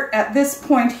start at this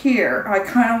point here,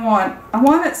 I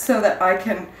want it so that I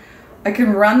can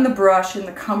run the brush in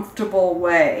the comfortable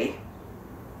way,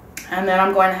 and then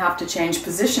I'm going to have to change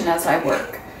position as I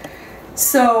work.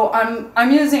 So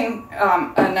I'm using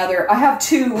I have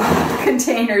 2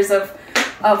 containers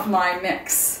of my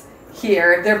mix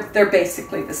here. They're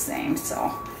basically the same.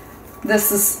 So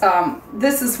this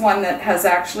is one that has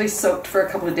actually soaked for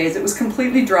a couple of days. It was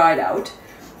completely dried out,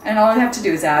 and all I have to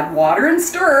do is add water and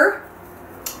stir,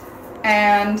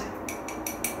 and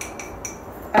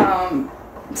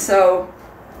So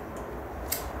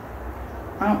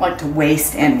I don't like to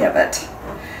waste any of it.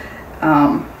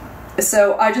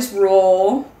 So I just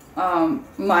roll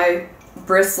my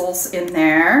bristles in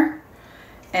there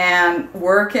and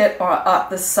work it up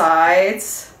the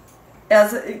sides.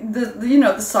 As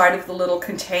the side of the little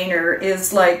container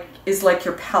is like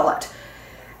your pellet,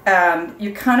 and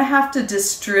you kind of have to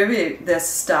distribute this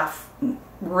stuff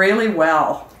really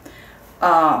well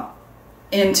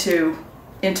into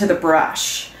the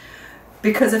brush,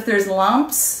 because if there's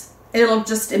lumps, it'll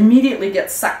just immediately get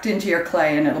sucked into your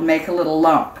clay and it'll make a little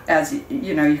lump, as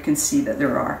you can see that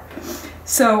there are.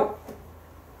 So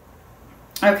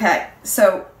okay,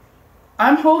 so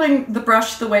I'm holding the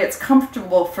brush the way it's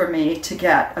comfortable for me to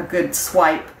get a good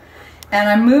swipe, and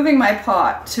I'm moving my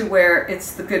pot to where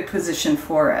it's the good position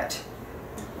for it.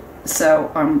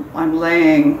 So I'm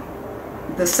laying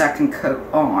the second coat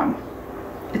on.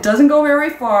 It doesn't go very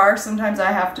far. Sometimes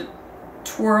I have to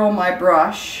twirl my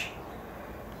brush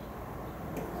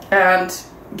and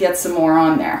get some more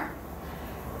on there.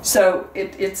 So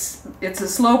it's a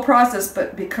slow process,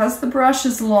 but because the brush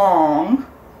is long,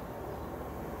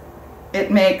 it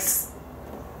makes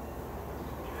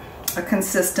a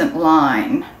consistent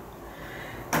line.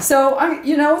 So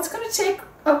it's going to take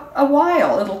a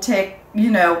while. It'll take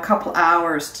a couple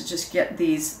hours to just get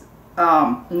these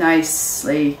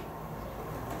nicely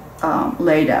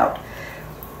laid out.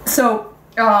 So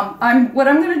what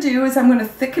I'm going to do is I'm going to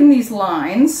thicken these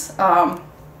lines,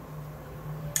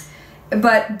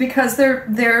 but because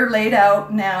they're laid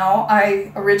out now,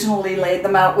 I originally laid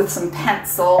them out with some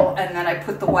pencil, and then I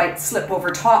put the white slip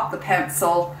over top the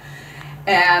pencil,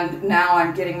 and now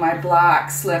I'm getting my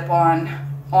black slip on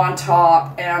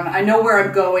top, and I know where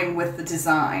I'm going with the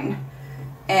design,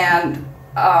 and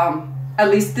at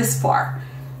least this far.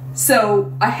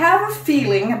 So I have a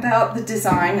feeling about the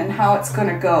design and how it's going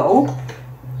to go,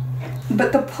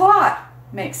 but the pot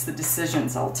makes the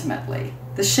decisions ultimately.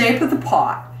 The shape of the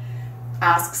pot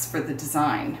asks for the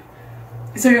design.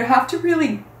 So you have to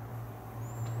really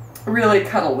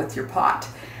cuddle with your pot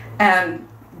and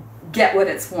get what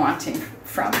it's wanting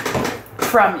from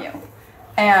you.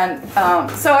 And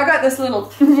so I got this little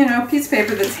piece of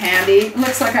paper that's handy. It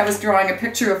looks like I was drawing a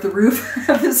picture of the roof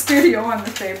of the studio on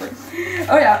the paper.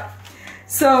 Oh yeah,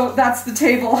 so that's the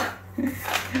table.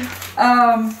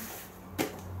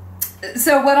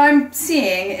 So what I'm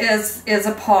seeing is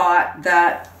a pot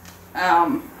that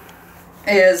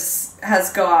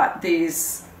has got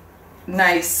these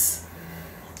nice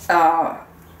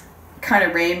kind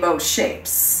of rainbow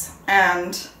shapes,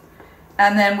 and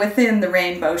then within the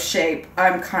rainbow shape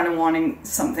I'm kind of wanting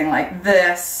something like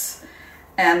this,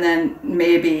 and then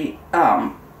maybe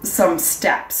some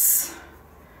steps,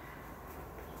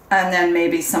 and then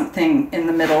maybe something in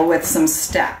the middle with some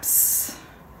steps,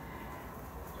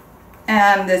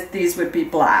 and these would be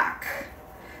black.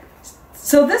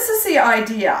 So this is the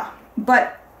idea,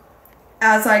 but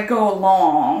as I go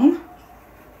along,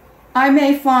 I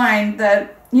may find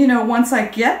that, once I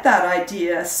get that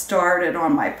idea started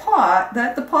on my pot,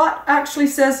 that the pot actually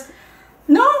says,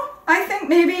 no, I think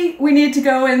maybe we need to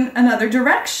go in another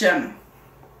direction.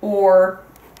 Or,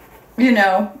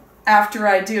 after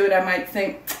I do it, I might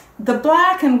think, the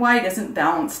black and white isn't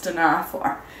balanced enough.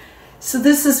 So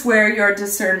this is where your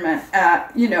discernment,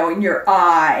 in your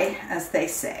eye, as they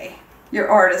say, your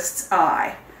artist's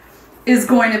eye, is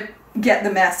going to get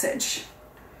the message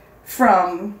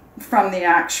from the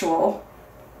actual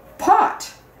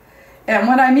pot. And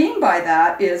what I mean by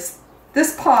that is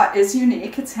this pot is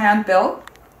unique. It's hand built.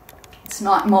 It's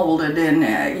not molded in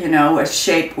a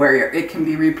shape where it can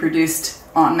be reproduced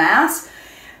en masse.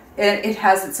 It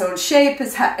has its own shape.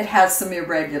 It has some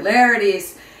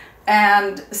irregularities,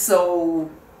 and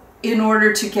so in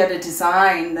order to get a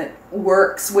design that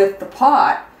works with the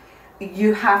pot,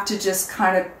 you have to just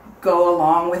kind of go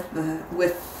along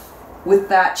with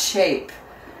that shape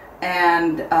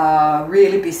and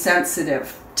really be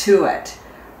sensitive to it.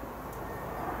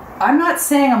 I'm not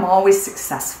saying I'm always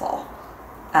successful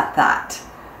at that.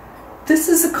 This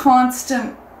is a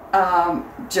constant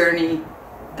journey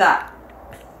that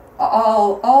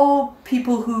all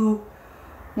people who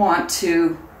want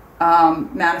to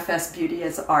manifest beauty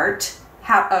as art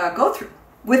go through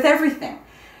with everything.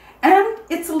 And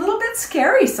it's a little bit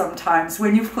scary sometimes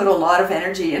when you put a lot of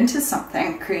energy into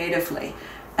something creatively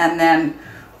and then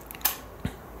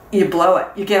you blow it,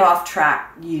 you get off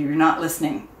track, you're not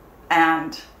listening,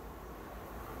 and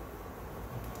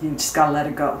you just gotta let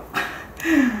it go.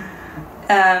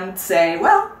 And say,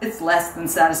 well, it's less than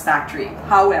satisfactory.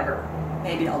 However,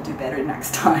 maybe I'll do better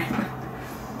next time.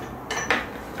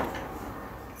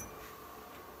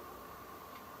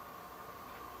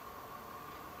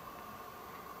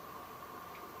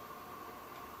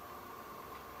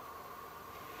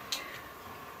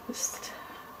 Just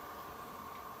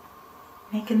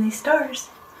making these stars.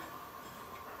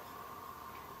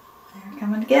 They're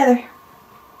coming together.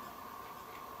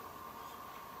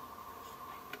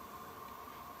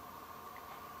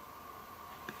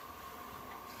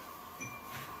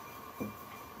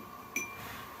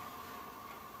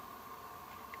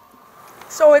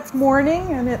 So it's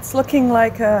morning and it's looking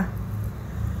like a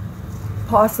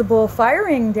possible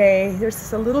firing day.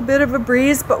 There's a little bit of a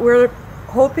breeze, but we're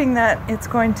hoping that it's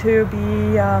going to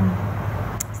be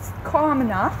calm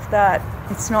enough that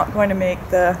it's not going to make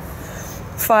the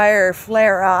fire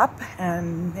flare up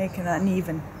and make an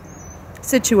uneven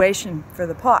situation for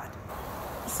the pot.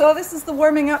 So this is the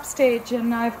warming up stage,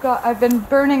 and I've been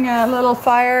burning a little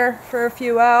fire for a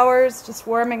few hours, just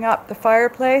warming up the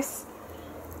fireplace.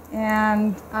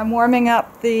 And I'm warming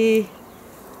up the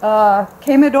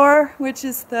quemador, which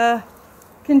is the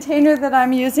container that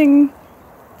I'm using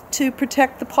to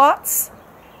protect the pots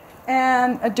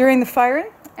and during the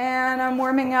firing. And I'm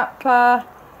warming up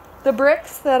the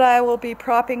bricks that I will be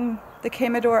propping the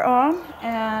quemador on,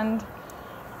 and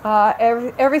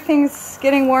everything's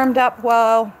getting warmed up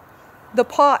while the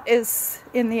pot is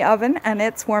in the oven and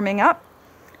it's warming up.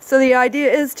 So the idea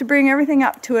is to bring everything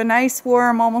up to a nice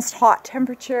warm, almost hot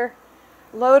temperature,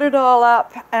 load it all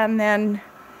up, and then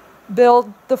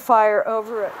build the fire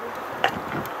over it.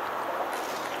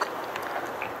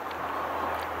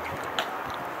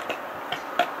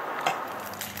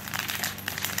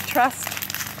 Trust.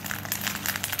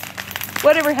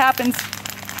 Whatever happens,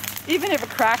 even if it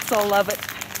cracks, I'll love it.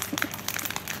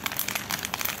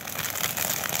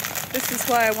 This is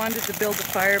why I wanted to build the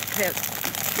fire pit,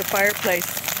 the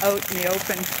fireplace out in the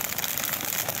open.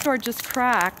 The door just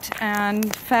cracked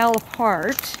and fell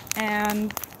apart,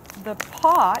 and the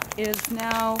pot is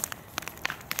now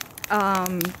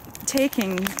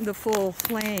taking the full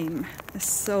flame.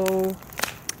 So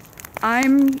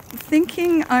I'm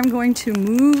thinking I'm going to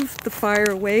move the fire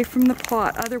away from the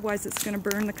pot, otherwise it's going to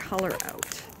burn the color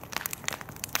out.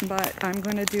 But I'm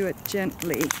going to do it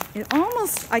gently. It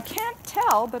almost, I can't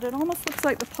tell, but it almost looks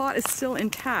like the pot is still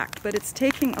intact, but it's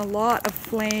taking a lot of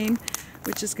flame,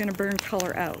 which is going to burn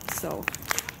color out. So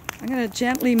I'm going to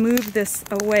gently move this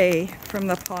away from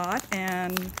the pot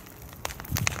and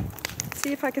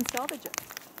see if I can salvage it.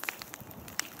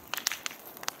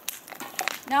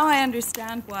 Now I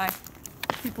understand why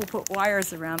people put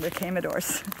wires around their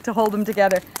quemadors to hold them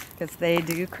together, because they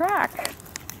do crack.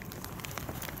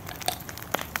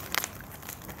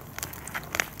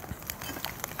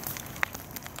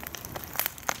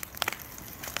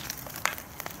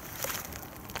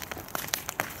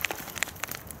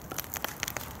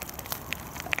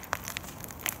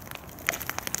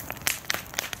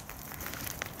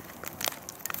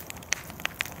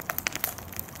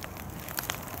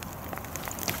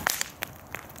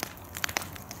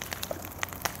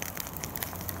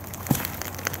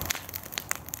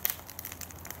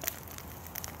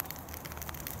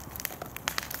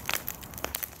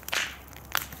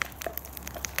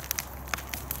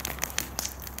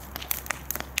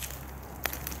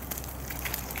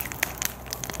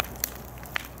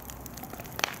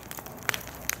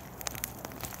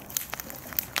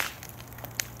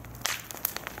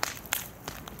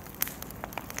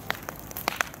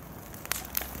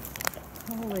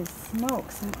 Holy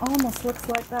smokes, it almost looks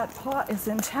like that pot is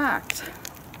intact.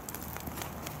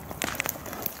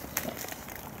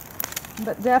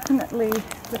 But definitely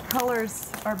the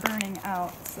colors are burning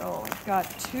out, so it got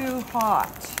too hot.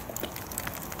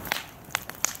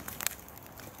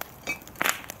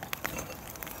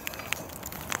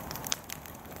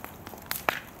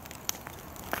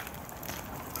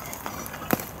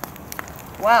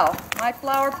 Wow, my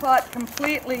flower pot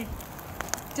completely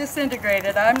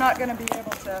disintegrated. I'm not going to be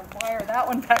able to wire that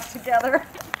one back together.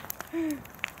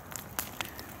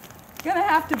 Gonna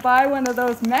have to buy one of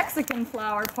those Mexican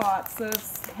flower pots,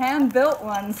 those hand-built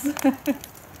ones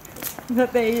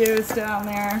that they use down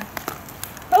there.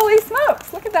 Holy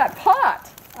smokes, look at that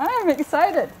pot. I'm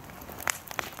excited.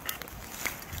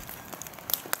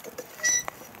 The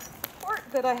port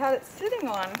that I had it sitting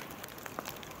on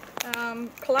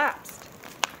collapsed.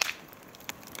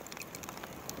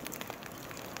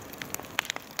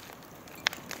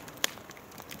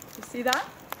 You see that?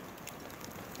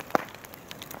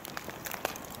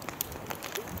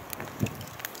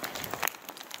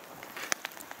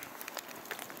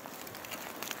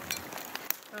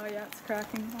 Oh yeah, it's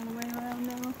cracking all the way around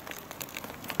now.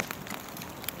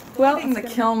 Well, in the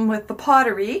kiln with the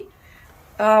pottery,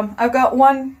 I've got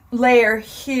one layer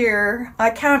here. I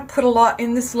can't put a lot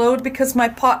in this load because my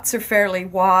pots are fairly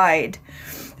wide.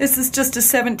 This is just a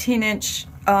 17-inch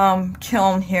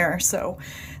kiln here, so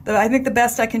I think the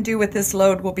best I can do with this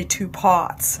load will be 2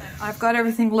 pots. I've got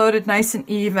everything loaded nice and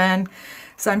even,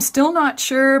 so I'm still not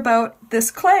sure about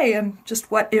this clay and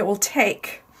just what it will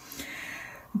take.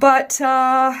 But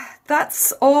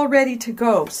that's all ready to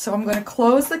go. So I'm going to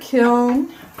close the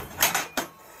kiln.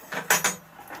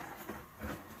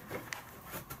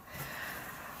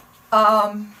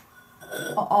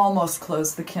 Almost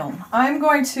close the kiln. I'm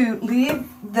going to leave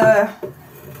the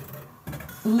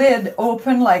lid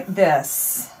open like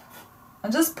this.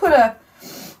 I'll just put a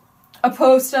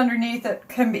post underneath it,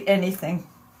 can be anything.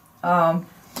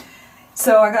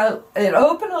 So I got it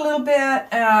open a little bit,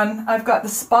 and I've got the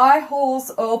spy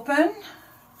holes open.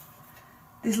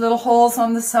 These little holes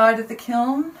on the side of the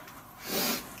kiln.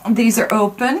 These are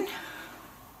open.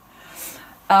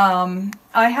 I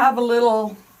have a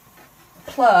little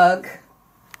plug,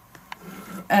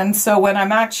 and so when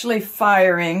I'm actually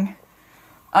firing,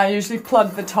 I usually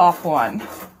plug the top one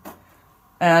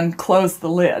and close the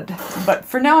lid. But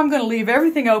for now I'm going to leave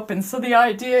everything open, so the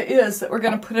idea is that we're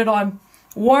going to put it on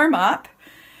warm up.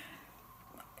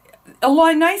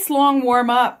 A nice long warm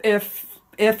up if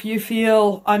you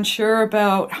feel unsure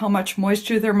about how much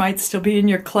moisture there might still be in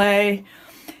your clay.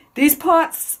 These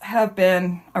pots have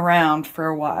been around for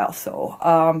a while,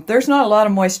 so there's not a lot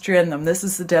of moisture in them. This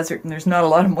is the desert, and there's not a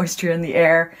lot of moisture in the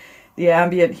air. The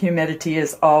ambient humidity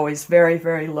is always very,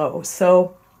 very low.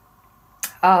 So,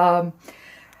 but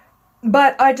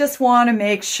I just want to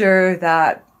make sure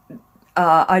that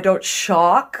I don't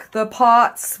shock the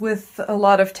pots with a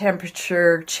lot of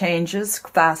temperature changes,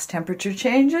 fast temperature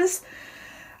changes.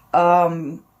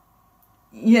 You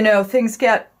know, things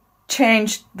get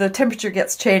changed, the temperature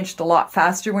gets changed a lot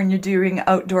faster when you're doing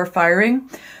outdoor firing.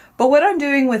 But what I'm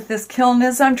doing with this kiln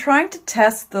is I'm trying to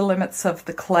test the limits of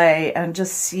the clay and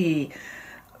just see,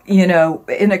 you know,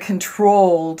 in a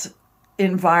controlled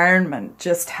environment,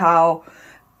 just how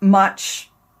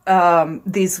much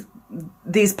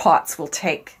these pots will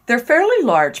take. They're fairly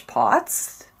large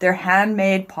pots. They're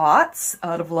handmade pots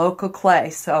out of local clay.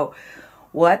 So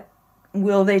what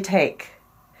will they take?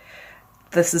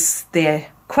 This is the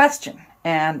question.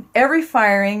 And every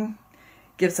firing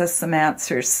gives us some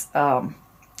answers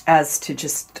as to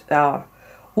just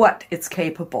what it's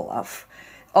capable of.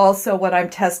 Also, what I'm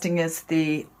testing is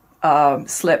the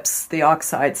slips, the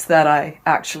oxides that I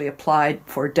actually applied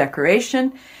for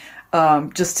decoration,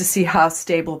 just to see how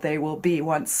stable they will be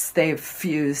once they've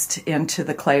fused into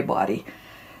the clay body.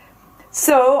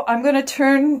 So I'm going to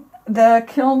turn the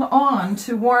kiln on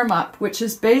to warm up, which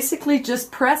is basically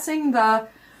just pressing the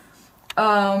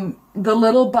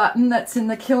little button that's in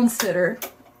the kiln sitter.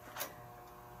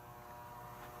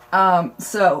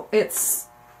 So it's,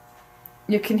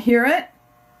 you can hear it,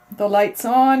 the light's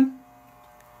on.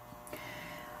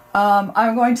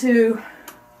 I'm going to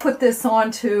put this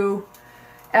on to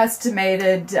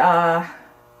estimated,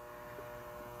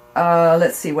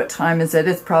 let's see, what time is it?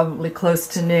 It's probably close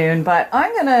to noon, but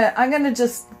I'm gonna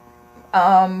just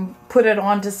put it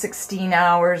on to 16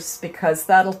 hours because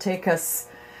that'll take us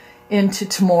into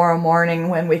tomorrow morning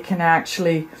when we can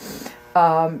actually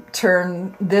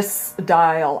turn this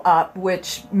dial up,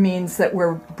 which means that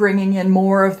we're bringing in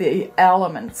more of the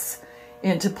elements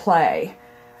into play.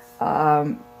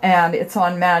 And it's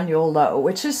on manual low,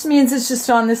 which just means it's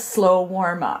just on this slow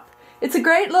warm up. It's a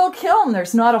great little kiln.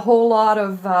 There's not a whole lot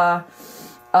of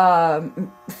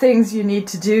things you need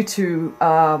to do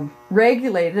to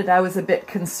regulate it. I was a bit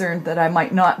concerned that I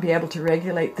might not be able to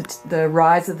regulate the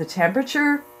rise of the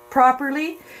temperature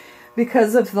properly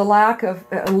because of the lack of,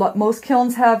 most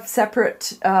kilns have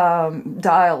separate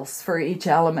dials for each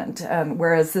element,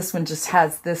 whereas this one just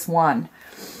has this one.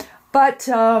 But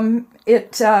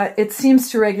it seems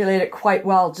to regulate it quite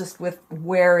well just with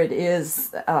where it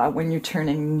is when you're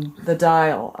turning the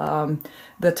dial.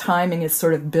 The timing is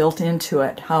sort of built into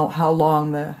it, how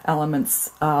long the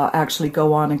elements actually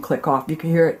go on and click off. You can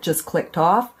hear it just clicked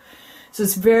off. So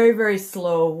it's very, very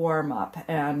slow warm up.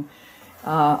 And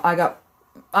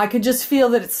I could just feel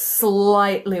that it's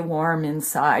slightly warm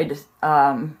inside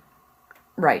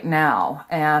right now.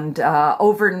 And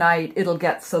overnight it'll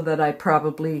get so that I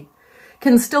probably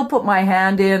can still put my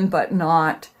hand in, but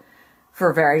not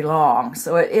for very long.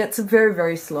 So it's a very,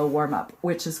 very slow warm up,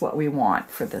 which is what we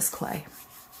want for this clay.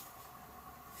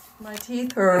 My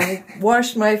teeth or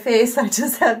washed my face. I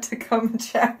just had to come and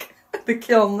check the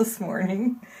kiln this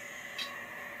morning.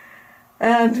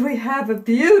 And we have a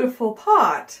beautiful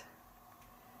pot.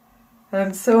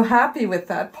 I'm so happy with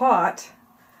that pot.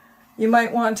 You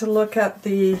might want to look at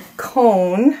the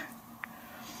cone.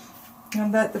 I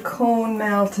bet the cone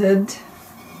melted.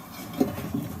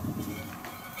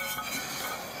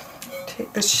 Take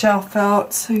take the shelf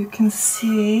out so you can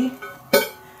see.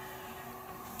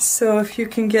 So if you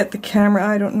can get the camera,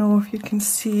 I don't know if you can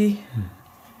see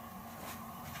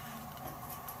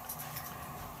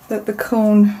that the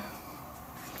cone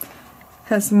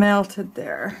has melted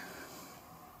there.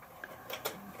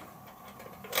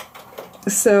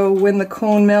 So when the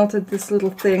cone melted, this little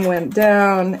thing went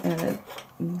down and it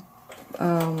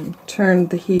turned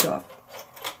the heat off.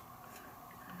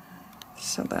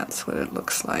 So that's what it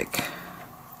looks like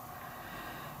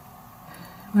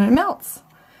when it melts.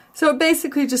 So it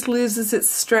basically just loses its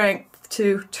strength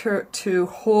to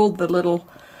hold the little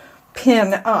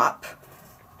pin up,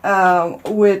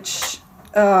 which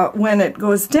when it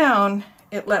goes down,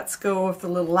 it lets go of the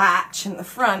little latch in the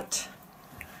front.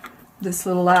 This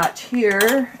little latch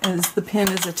here is the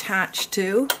pin is attached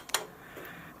to.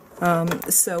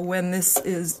 So when this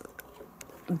is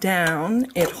down,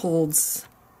 it holds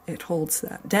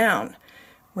that down.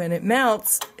 When it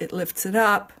melts, it lifts it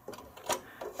up,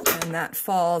 and that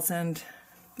falls and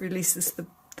releases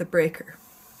the breaker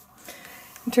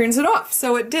and turns it off.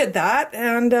 So it did that,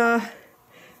 and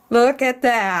look at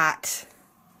that.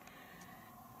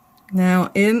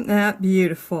 Now, isn't that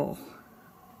beautiful?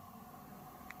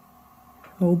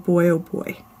 Oh boy, oh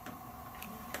boy.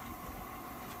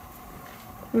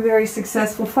 Very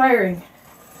successful firing.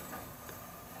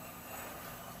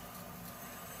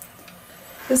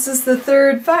 This is the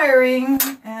third firing,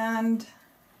 and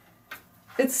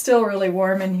it's still really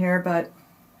warm in here, but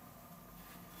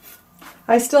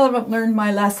I still haven't learned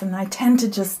my lesson. I tend to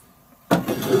just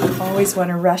always want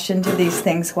to rush into these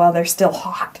things while they're still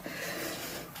hot.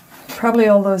 Probably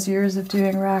all those years of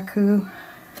doing raku.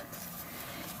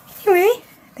 Anyway,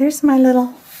 there's my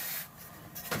little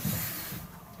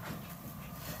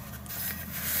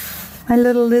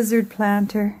lizard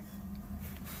planter.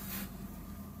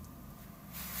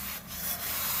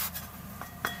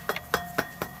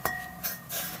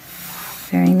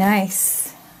 Very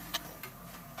nice.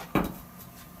 And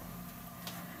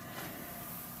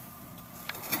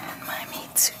my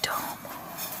Mitsudomo.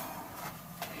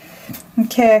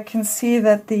 Okay, I can see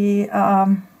that the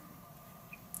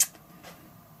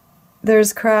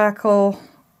there's crackle.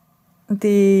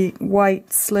 The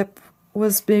white slip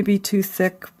was maybe too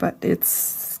thick, but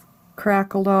it's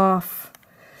crackled off.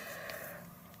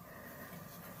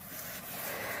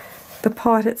 The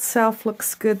pot itself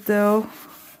looks good though.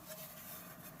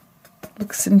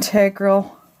 Looks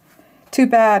integral. Too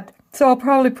bad. So I'll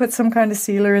probably put some kind of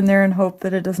sealer in there and hope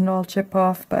that it doesn't all chip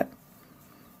off, but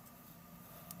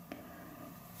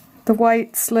the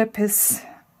white slip is,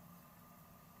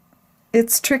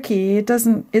 it's tricky.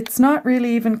 It's not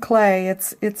really even clay.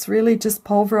 It's really just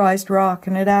pulverized rock,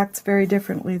 and it acts very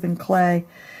differently than clay.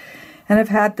 And I've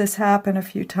had this happen a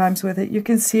few times with it. You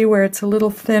can see where it's a little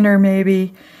thinner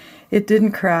maybe. It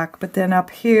didn't crack, but then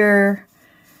up here,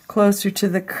 closer to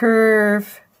the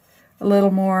curve, a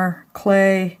little more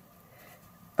clay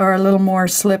or a little more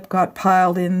slip got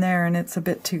piled in there, and it's a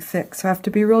bit too thick. So I have to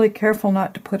be really careful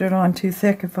not to put it on too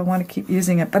thick if I want to keep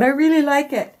using it. But I really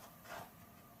like it.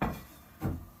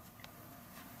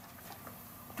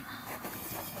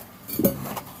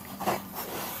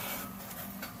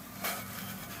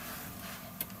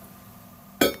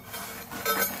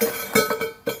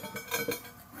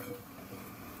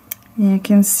 You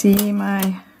can see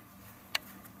my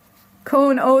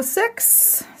cone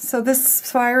 06. So this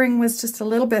firing was just a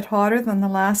little bit hotter than the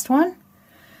last one.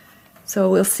 So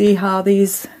we'll see how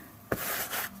these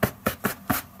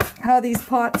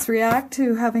pots react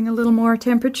to having a little more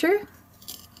temperature.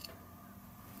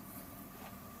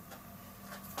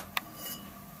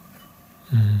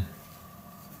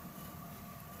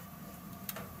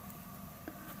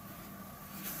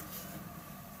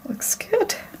 Looks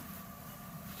good.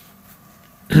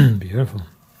 Beautiful.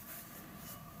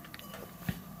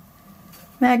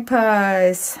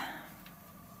 Magpies.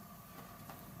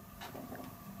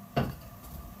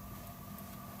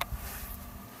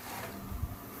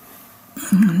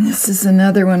 And this is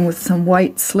another one with some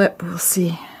white slip, we'll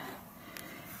see.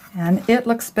 And it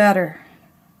looks better.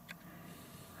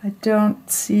 I don't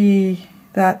see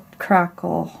that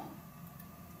crackle.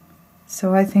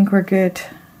 So I think we're good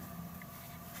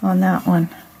on that one.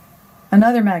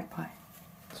 Another magpie.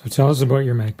 So tell us about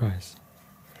your magpies.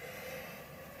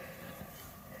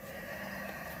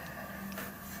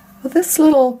 Well, this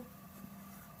little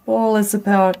bowl is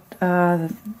about a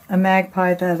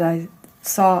magpie that I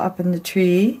saw up in the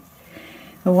tree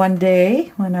one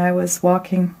day when I was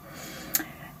walking.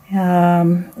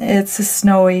 It's a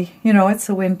snowy, it's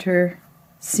a winter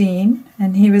scene,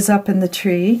 and he was up in the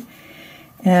tree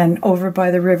and over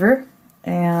by the river,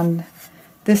 and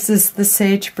This is the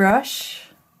sagebrush,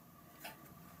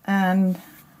 and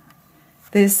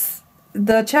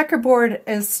the checkerboard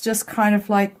is just kind of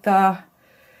like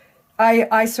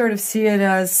I sort of see it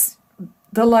as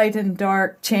the light and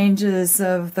dark changes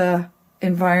of the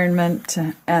environment,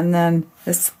 and then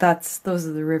those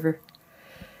are the river,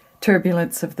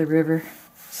 turbulence of the river.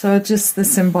 So just the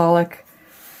symbolic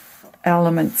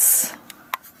elements.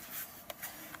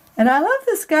 And I love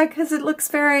this guy because it looks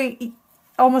very,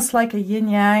 almost like a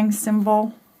yin-yang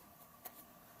symbol.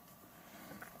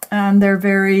 And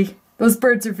those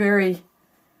birds are very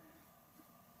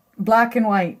black and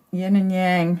white, yin and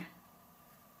yang.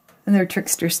 And they're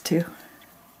tricksters too.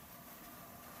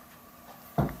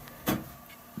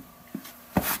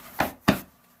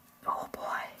 Oh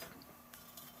boy.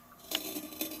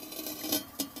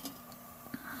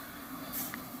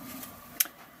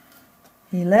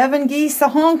 "11 geese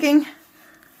a-honking."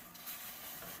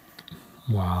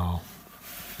 Wow.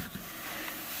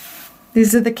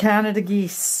 These are the Canada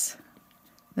geese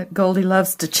that Goldie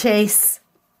loves to chase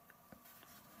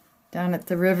down at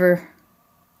the river.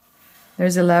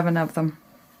 There's 11 of them.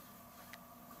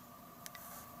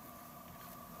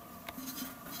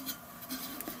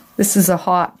 This is a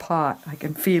hot pot. I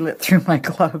can feel it through my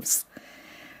gloves.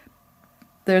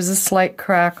 There's a slight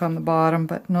crack on the bottom,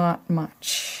 but not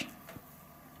much.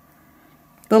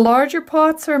 The larger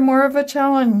pots are more of a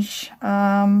challenge.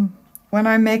 When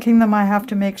I'm making them, I have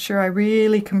to make sure I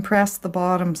really compress the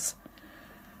bottoms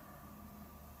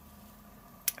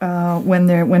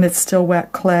when it's still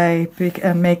wet clay,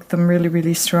 and make them really,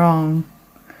 really strong.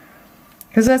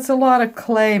 Because that's a lot of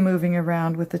clay moving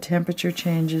around with the temperature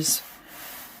changes.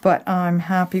 But I'm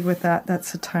happy with that.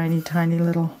 That's a tiny, tiny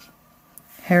little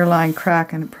hairline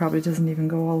crack, and it probably doesn't even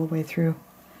go all the way through.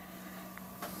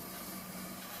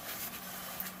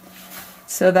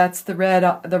 So that's the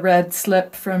red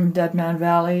slip from Dead Man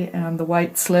Valley, and the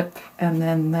white slip, and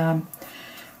then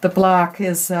the black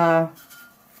is the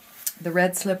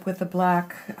red slip with the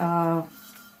black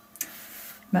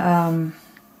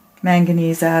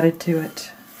manganese added to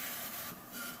it.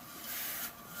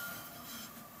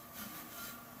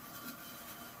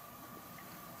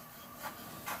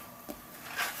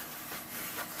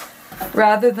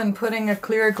 Rather than putting a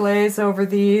clear glaze over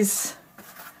these,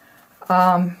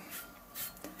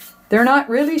 they're not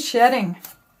really shedding.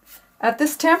 At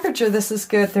this temperature, this is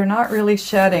good. They're not really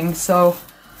shedding, so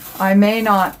I may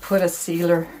not put a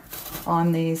sealer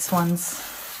on these ones.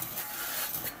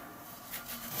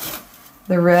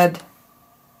 The red.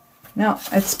 No,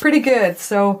 it's pretty good.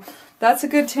 So that's a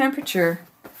good temperature.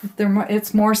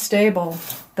 It's more stable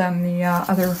than the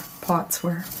other pots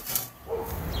were.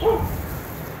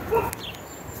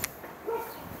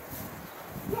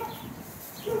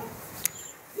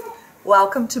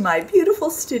 Welcome to my beautiful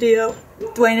studio.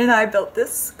 Dwayne and I built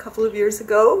this a couple of years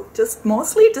ago, just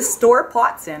mostly to store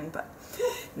pots in, but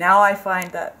now I find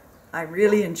that I'm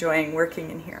really enjoying working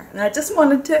in here. And I just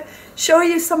wanted to show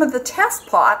you some of the test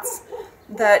pots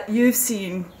that you've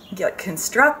seen get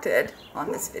constructed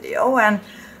on this video, and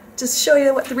just show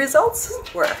you what the results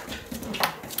were.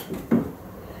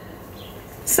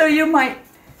 So you might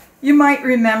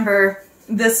remember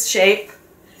this shape.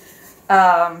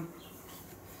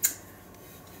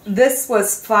 This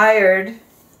was fired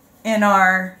in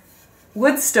our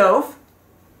wood stove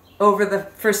over the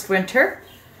first winter,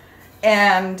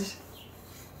 and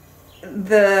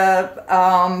the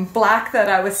black that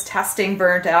I was testing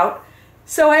burned out.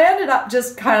 So I ended up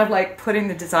just kind of like putting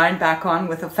the design back on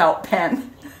with a felt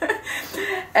pen.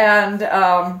 And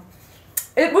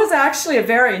it was actually a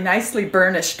very nicely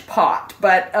burnished pot,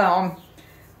 but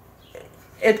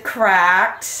it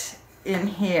cracked in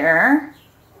here.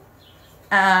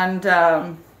 And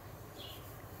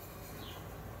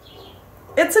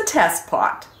it's a test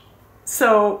pot,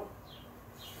 so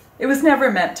it was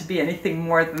never meant to be anything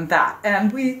more than that.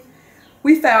 And we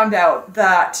found out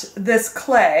that this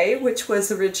clay, which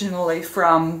was originally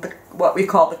from what we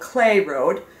call the clay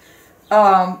road,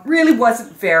 really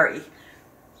wasn't very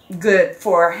good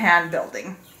for hand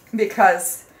building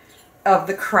because of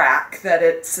the crack that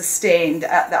it sustained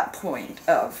at that point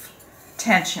of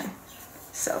tension.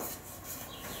 So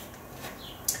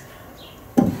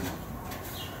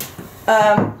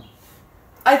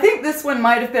I think this one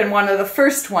might have been one of the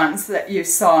first ones that you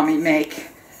saw me make.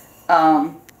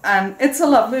 And it's a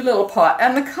lovely little pot,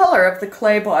 and the color of the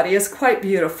clay body is quite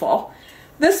beautiful.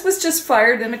 This was just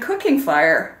fired in a cooking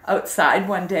fire outside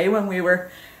one day when we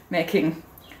were making,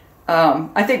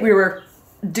 I think we were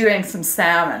doing some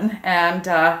salmon, and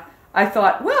I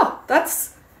thought, well, that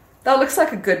looks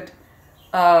like a good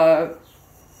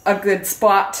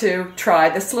spot to try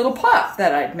this little pot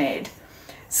that I'd made.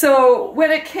 So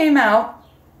when it came out,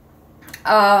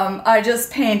 I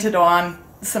just painted on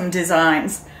some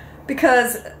designs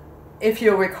because, if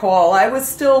you'll recall, I was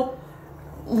still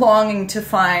longing to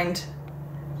find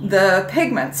the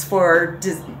pigments for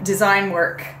design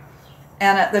work,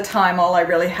 and at the time all I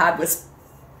really had was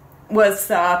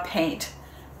paint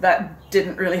that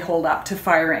didn't really hold up to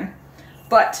firing,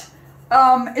 but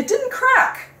it didn't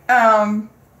crack,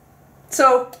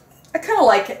 so I kind of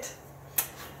like it.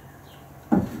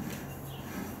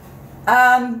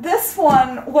 This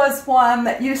one was one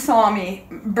that you saw me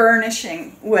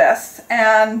burnishing with,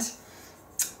 and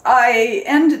I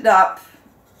ended up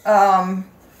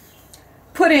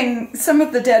putting some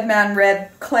of the Dead Man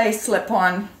Red clay slip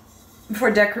on for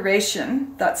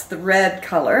decoration. That's the red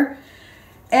color,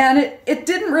 and it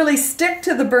didn't really stick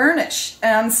to the burnish,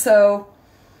 and so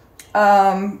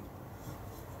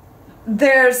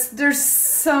there's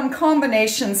some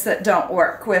combinations that don't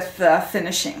work with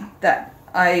finishing that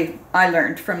I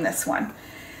learned from this one.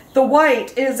 The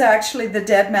white is actually the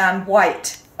Dead Man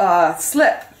White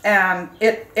slip, and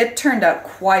it turned out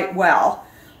quite well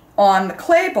on the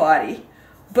clay body,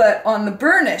 but on the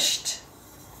burnished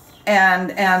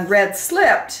and red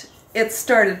slipped, it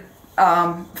started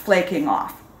flaking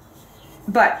off.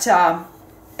 But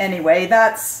anyway,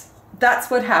 that's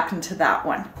what happened to that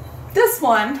one. This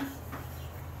one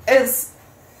is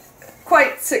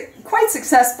quite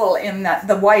successful in that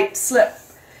the white slip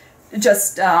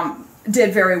just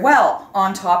did very well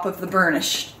on top of the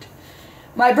burnished.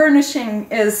 My burnishing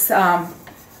is a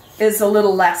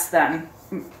little less than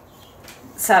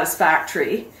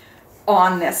satisfactory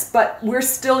on this, but we're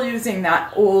still using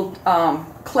that old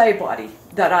clay body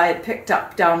that I had picked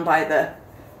up down by the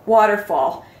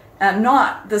waterfall, and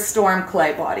not the storm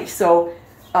clay body. So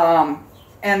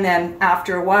and then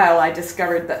after a while I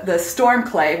discovered that the storm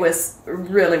clay was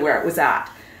really where it was at.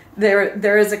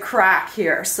 There is a crack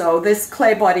here, so this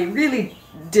clay body really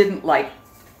didn't like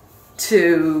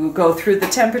to go through the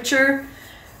temperature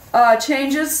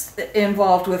changes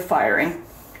involved with firing.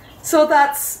 So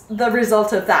that's the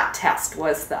result of that test,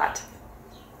 was that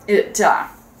it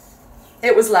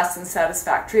was less than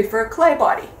satisfactory for a clay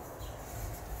body.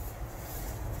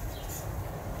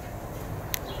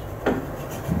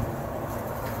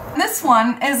 This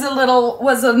one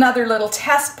was another little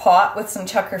test pot with some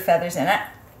chukar feathers in it,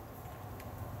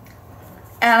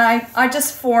 and I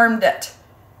just formed it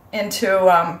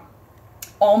into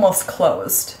almost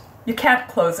closed. You can't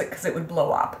close it because it would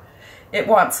blow up. It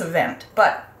wants a vent,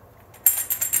 but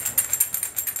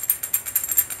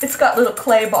it's got little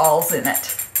clay balls in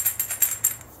it.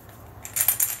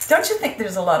 Don't you think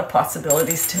there's a lot of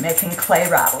possibilities to making clay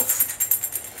rattles?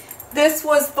 This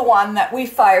was the one that we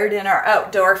fired in our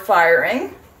outdoor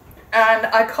firing, and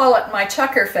I call it my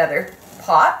chukar feather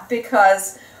pot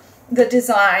because the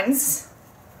designs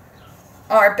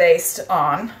are based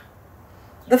on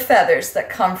the feathers that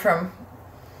come from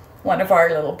one of our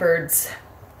little birds,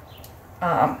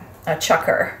 a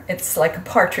chukar. It's like a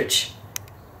partridge.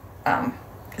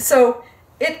 So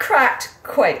it cracked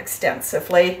quite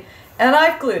extensively, and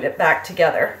I've glued it back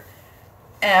together,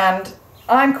 and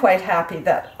I'm quite happy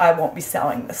that I won't be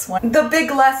selling this one. The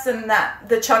big lesson that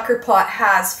the chukar pot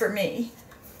has for me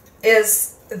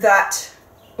is that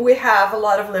we have a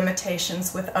lot of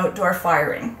limitations with outdoor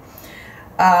firing.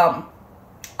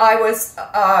 I was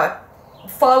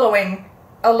following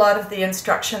a lot of the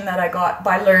instruction that I got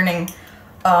by learning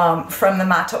from the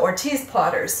Mata Ortiz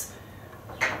potters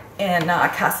in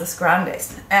Casas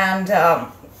Grandes, and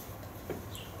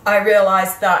I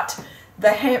realized that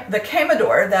the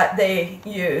quemador that they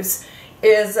use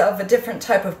is of a different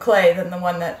type of clay than the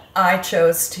one that I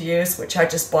chose to use, which I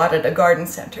just bought at a garden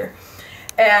center,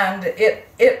 and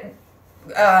it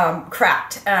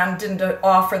cracked and didn't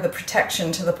offer the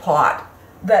protection to the pot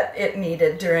that it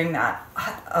needed during that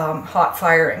hot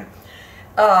firing.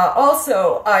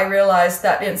 Also, I realized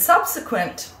that in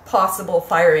subsequent possible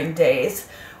firing days,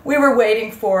 we were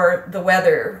waiting for the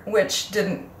weather, which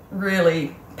didn't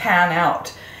really pan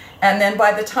out. And then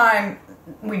by the time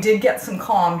we did get some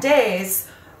calm days,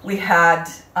 we had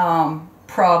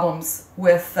problems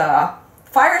with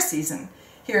fire season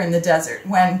here in the desert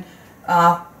when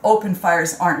open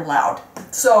fires aren't allowed.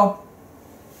 So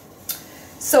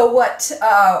what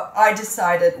I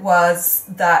decided was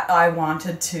that I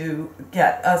wanted to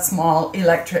get a small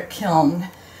electric kiln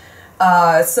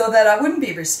so that I wouldn't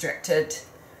be restricted.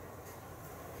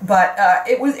 But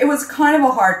it was kind of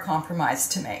a hard compromise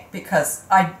to make because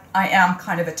I am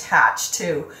kind of attached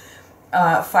to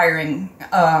firing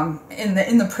in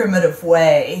the primitive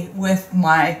way with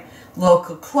my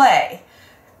local clay.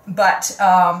 But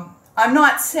I'm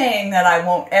not saying that I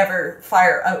won't ever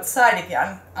fire outside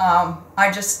again.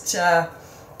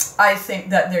 I think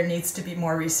that there needs to be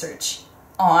more research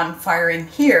on firing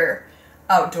here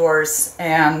outdoors,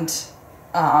 and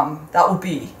that will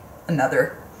be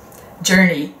another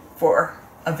journey for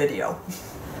a video.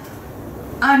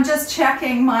 I'm just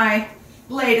checking my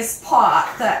latest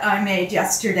pot that I made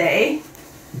yesterday,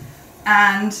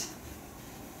 and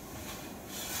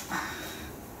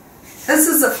this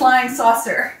is a flying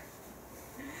saucer.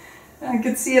 I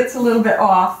can see it's a little bit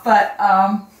off, but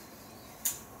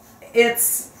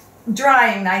it's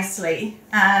drying nicely,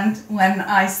 and when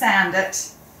I sand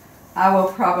it, I will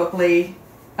probably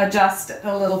adjust it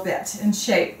a little bit in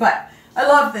shape. But I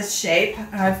love this shape.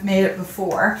 I've made it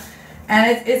before,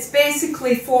 and it's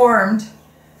basically formed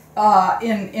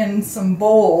in some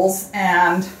bowls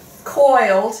and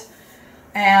coiled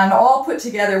and all put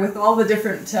together with all the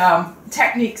different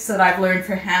techniques that I've learned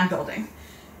for hand building.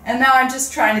 And now I'm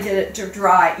just trying to get it to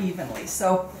dry evenly.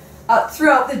 So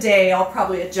throughout the day, I'll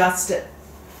probably adjust it,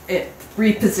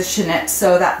 reposition it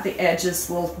so that the edges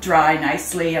will dry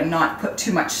nicely and not put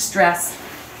too much stress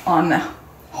on the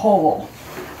hole.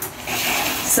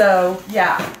 So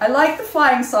yeah, I like the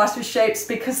flying saucer shapes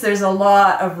because there's a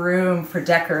lot of room for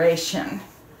decoration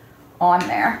on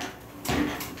there.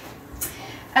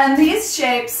 And these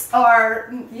shapes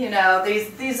are, you know,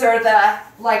 these are the,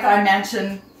 like I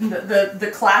mentioned,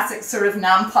 the classic sort of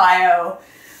Nampayo,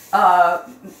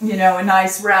 you know, a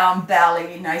nice round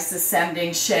belly, nice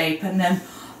ascending shape, and then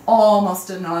almost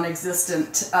a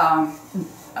non-existent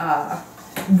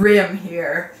rim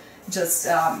here. Just,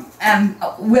 and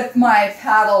with my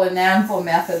paddle and anvil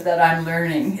method that I'm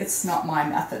learning, it's not my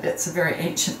method, it's a very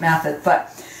ancient method, but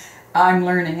I'm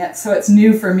learning it, so it's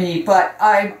new for me, but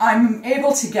I'm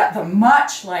able to get them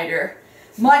much lighter,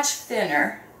 much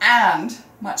thinner, and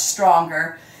much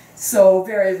stronger, so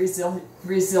very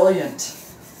resilient.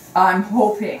 I'm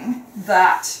hoping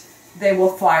that they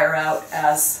will fire out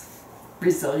as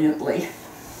resiliently.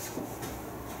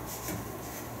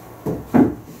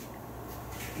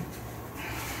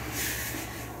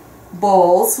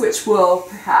 Bowls, which will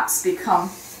perhaps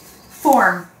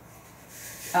form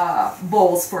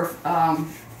bowls for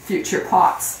future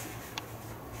pots.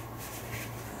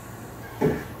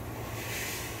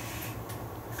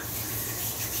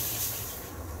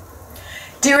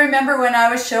 Do you remember when I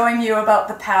was showing you about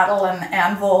the paddle and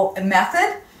anvil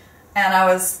method, and I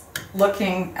was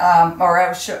looking, or I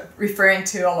was referring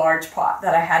to a large pot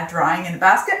that I had drying in a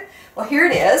basket? Well, here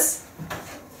it is.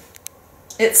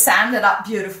 It's sanded up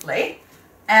beautifully,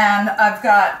 and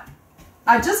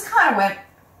I just kind of went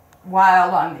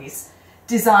wild on these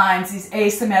designs, these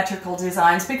asymmetrical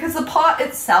designs, because the pot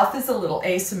itself is a little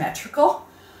asymmetrical.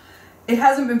 It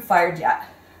hasn't been fired yet,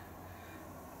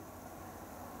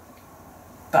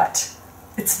 but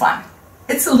it's fun.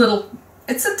 It's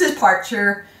a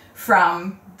departure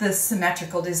from the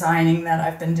symmetrical designing that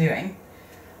I've been doing,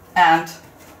 and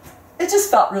it just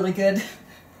felt really good.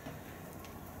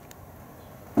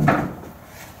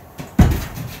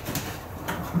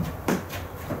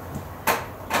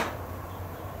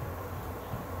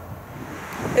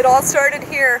 It all started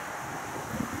here.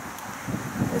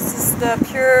 This is the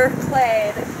pure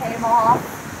clay that came off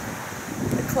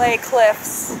the clay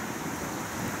cliffs.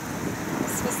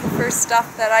 This was the first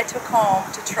stuff that I took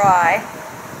home to try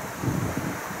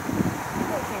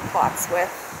making pots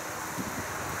with.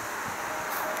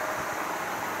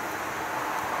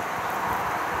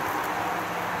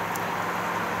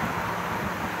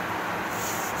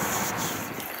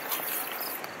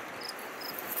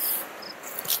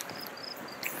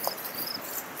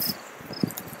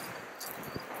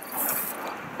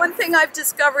 One thing I've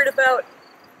discovered about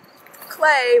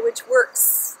clay, which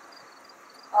works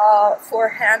for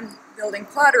hand building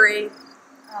pottery,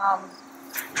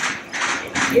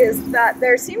 is that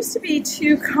there seems to be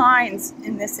two kinds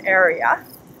in this area.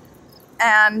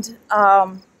 And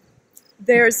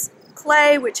there's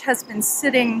clay which has been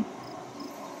sitting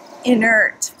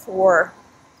inert for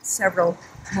several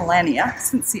millennia,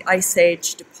 since the Ice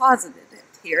Age deposited it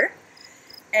here.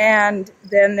 And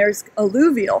then there's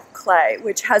alluvial clay,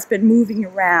 which has been moving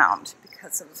around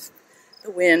because of the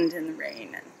wind and the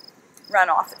rain and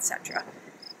runoff, etc.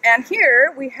 And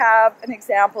here we have an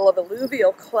example of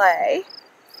alluvial clay.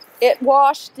 It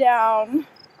washed down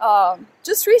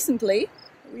just recently.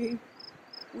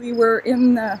 We were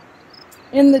in the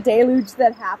deluge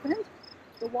that happened.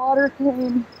 The water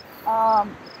came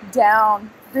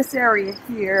down this area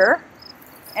here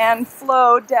and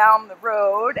flowed down the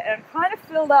road and kind of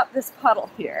filled up this puddle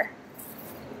here,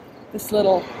 this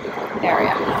little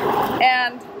area.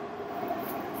 And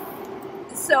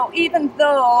So even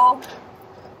though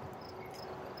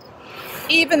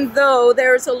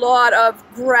there's a lot of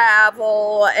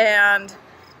gravel and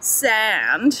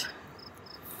sand,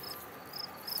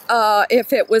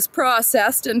 if it was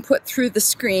processed and put through the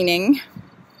screening,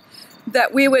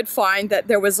 that we would find that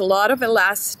there was a lot of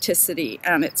elasticity,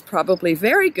 and it's probably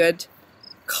very good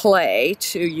clay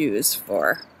to use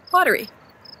for pottery.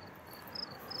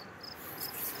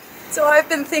 So I've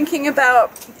been thinking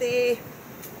about the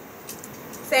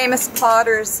famous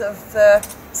potters of the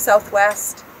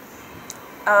Southwest,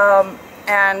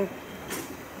 and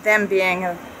them being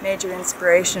a major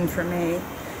inspiration for me,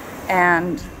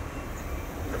 and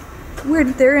where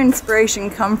did their inspiration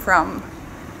come from?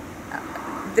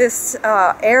 This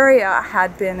area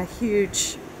had been a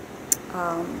huge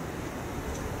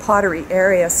pottery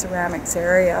area, ceramics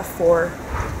area, for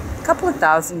a couple of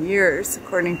thousand years,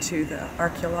 according to the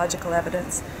archaeological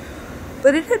evidence.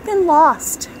 But it had been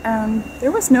lost, and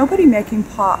there was nobody making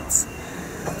pots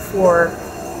for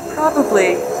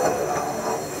probably,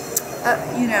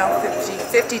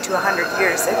 50 to 100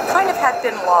 years. It kind of had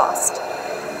been lost,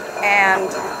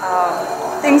 and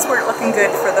things weren't looking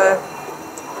good for the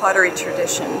pottery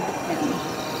tradition in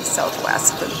the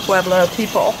Southwest, the Pueblo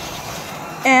people.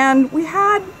 And we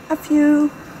had a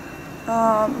few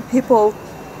people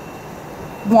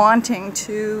wanting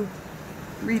to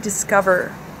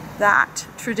rediscover that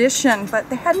tradition, but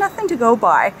they had nothing to go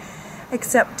by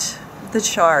except the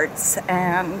shards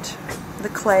and the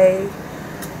clay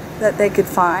that they could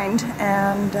find,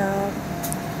 and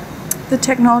the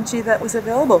technology that was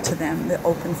available to them, the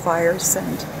open fires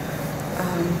and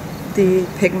the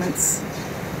pigments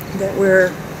that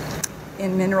were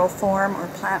in mineral form or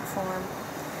plant form.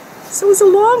 So it was a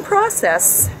long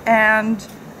process, and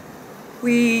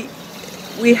we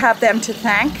have them to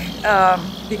thank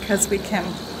because we can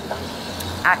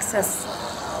access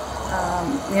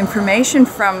the information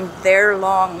from their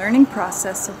long learning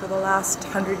process over the last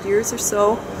 100 years or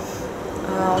so.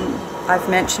 I've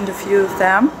mentioned a few of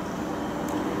them.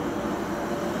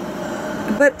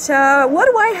 But what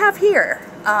do I have here?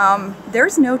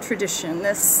 There's no tradition.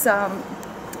 This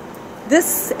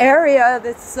area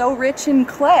that's so rich in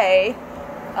clay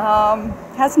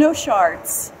has no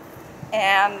shards,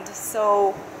 and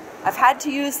so I've had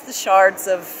to use the shards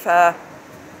of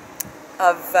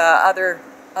other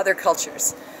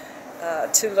cultures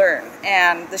to learn,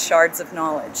 and the shards of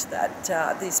knowledge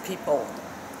that these people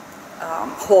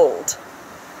hold.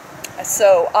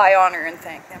 So I honor and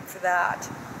thank them for that.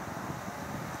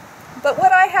 But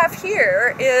what I have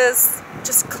here is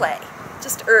just clay,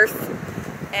 just earth,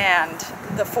 and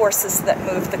the forces that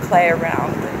move the clay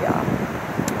around,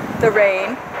 the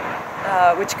rain,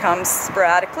 which comes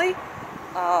sporadically,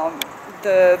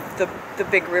 the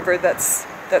big river that's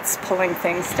pulling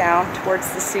things down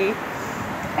towards the sea.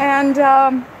 And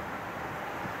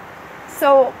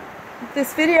so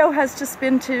this video has just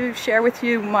been to share with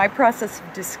you my process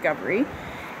of discovery.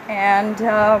 And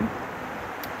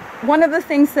one of the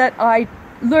things that I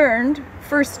learned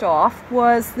first off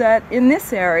was that in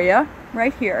this area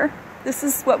right here, this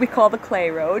is what we call the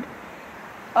clay road,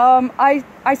 I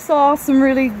saw some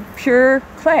really pure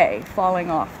clay falling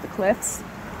off the cliffs,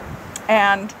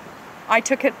 and I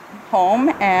took it home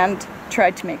and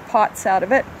tried to make pots out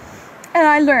of it, and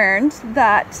I learned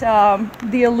that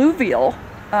the alluvial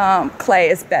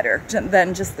clay is better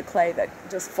than just the clay that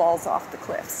just falls off the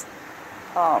cliffs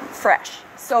fresh.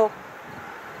 So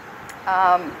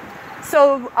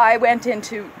I went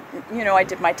into, I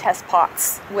did my test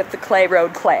pots with the clay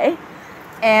road clay,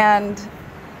 and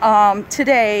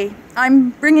today I'm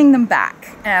bringing them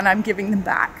back, and I'm giving them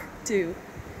back to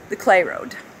the clay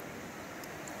road.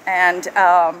 And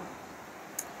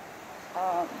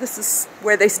this is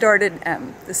where they started,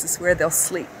 and this is where they'll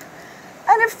sleep.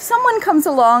 And if someone comes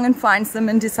along and finds them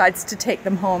and decides to take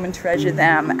them home and treasure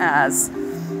them as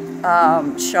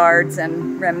shards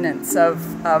and remnants of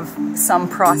some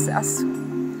process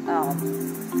in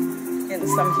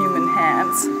some human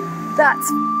hands,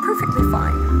 that's perfectly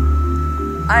fine.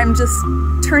 I'm just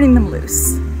turning them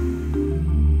loose.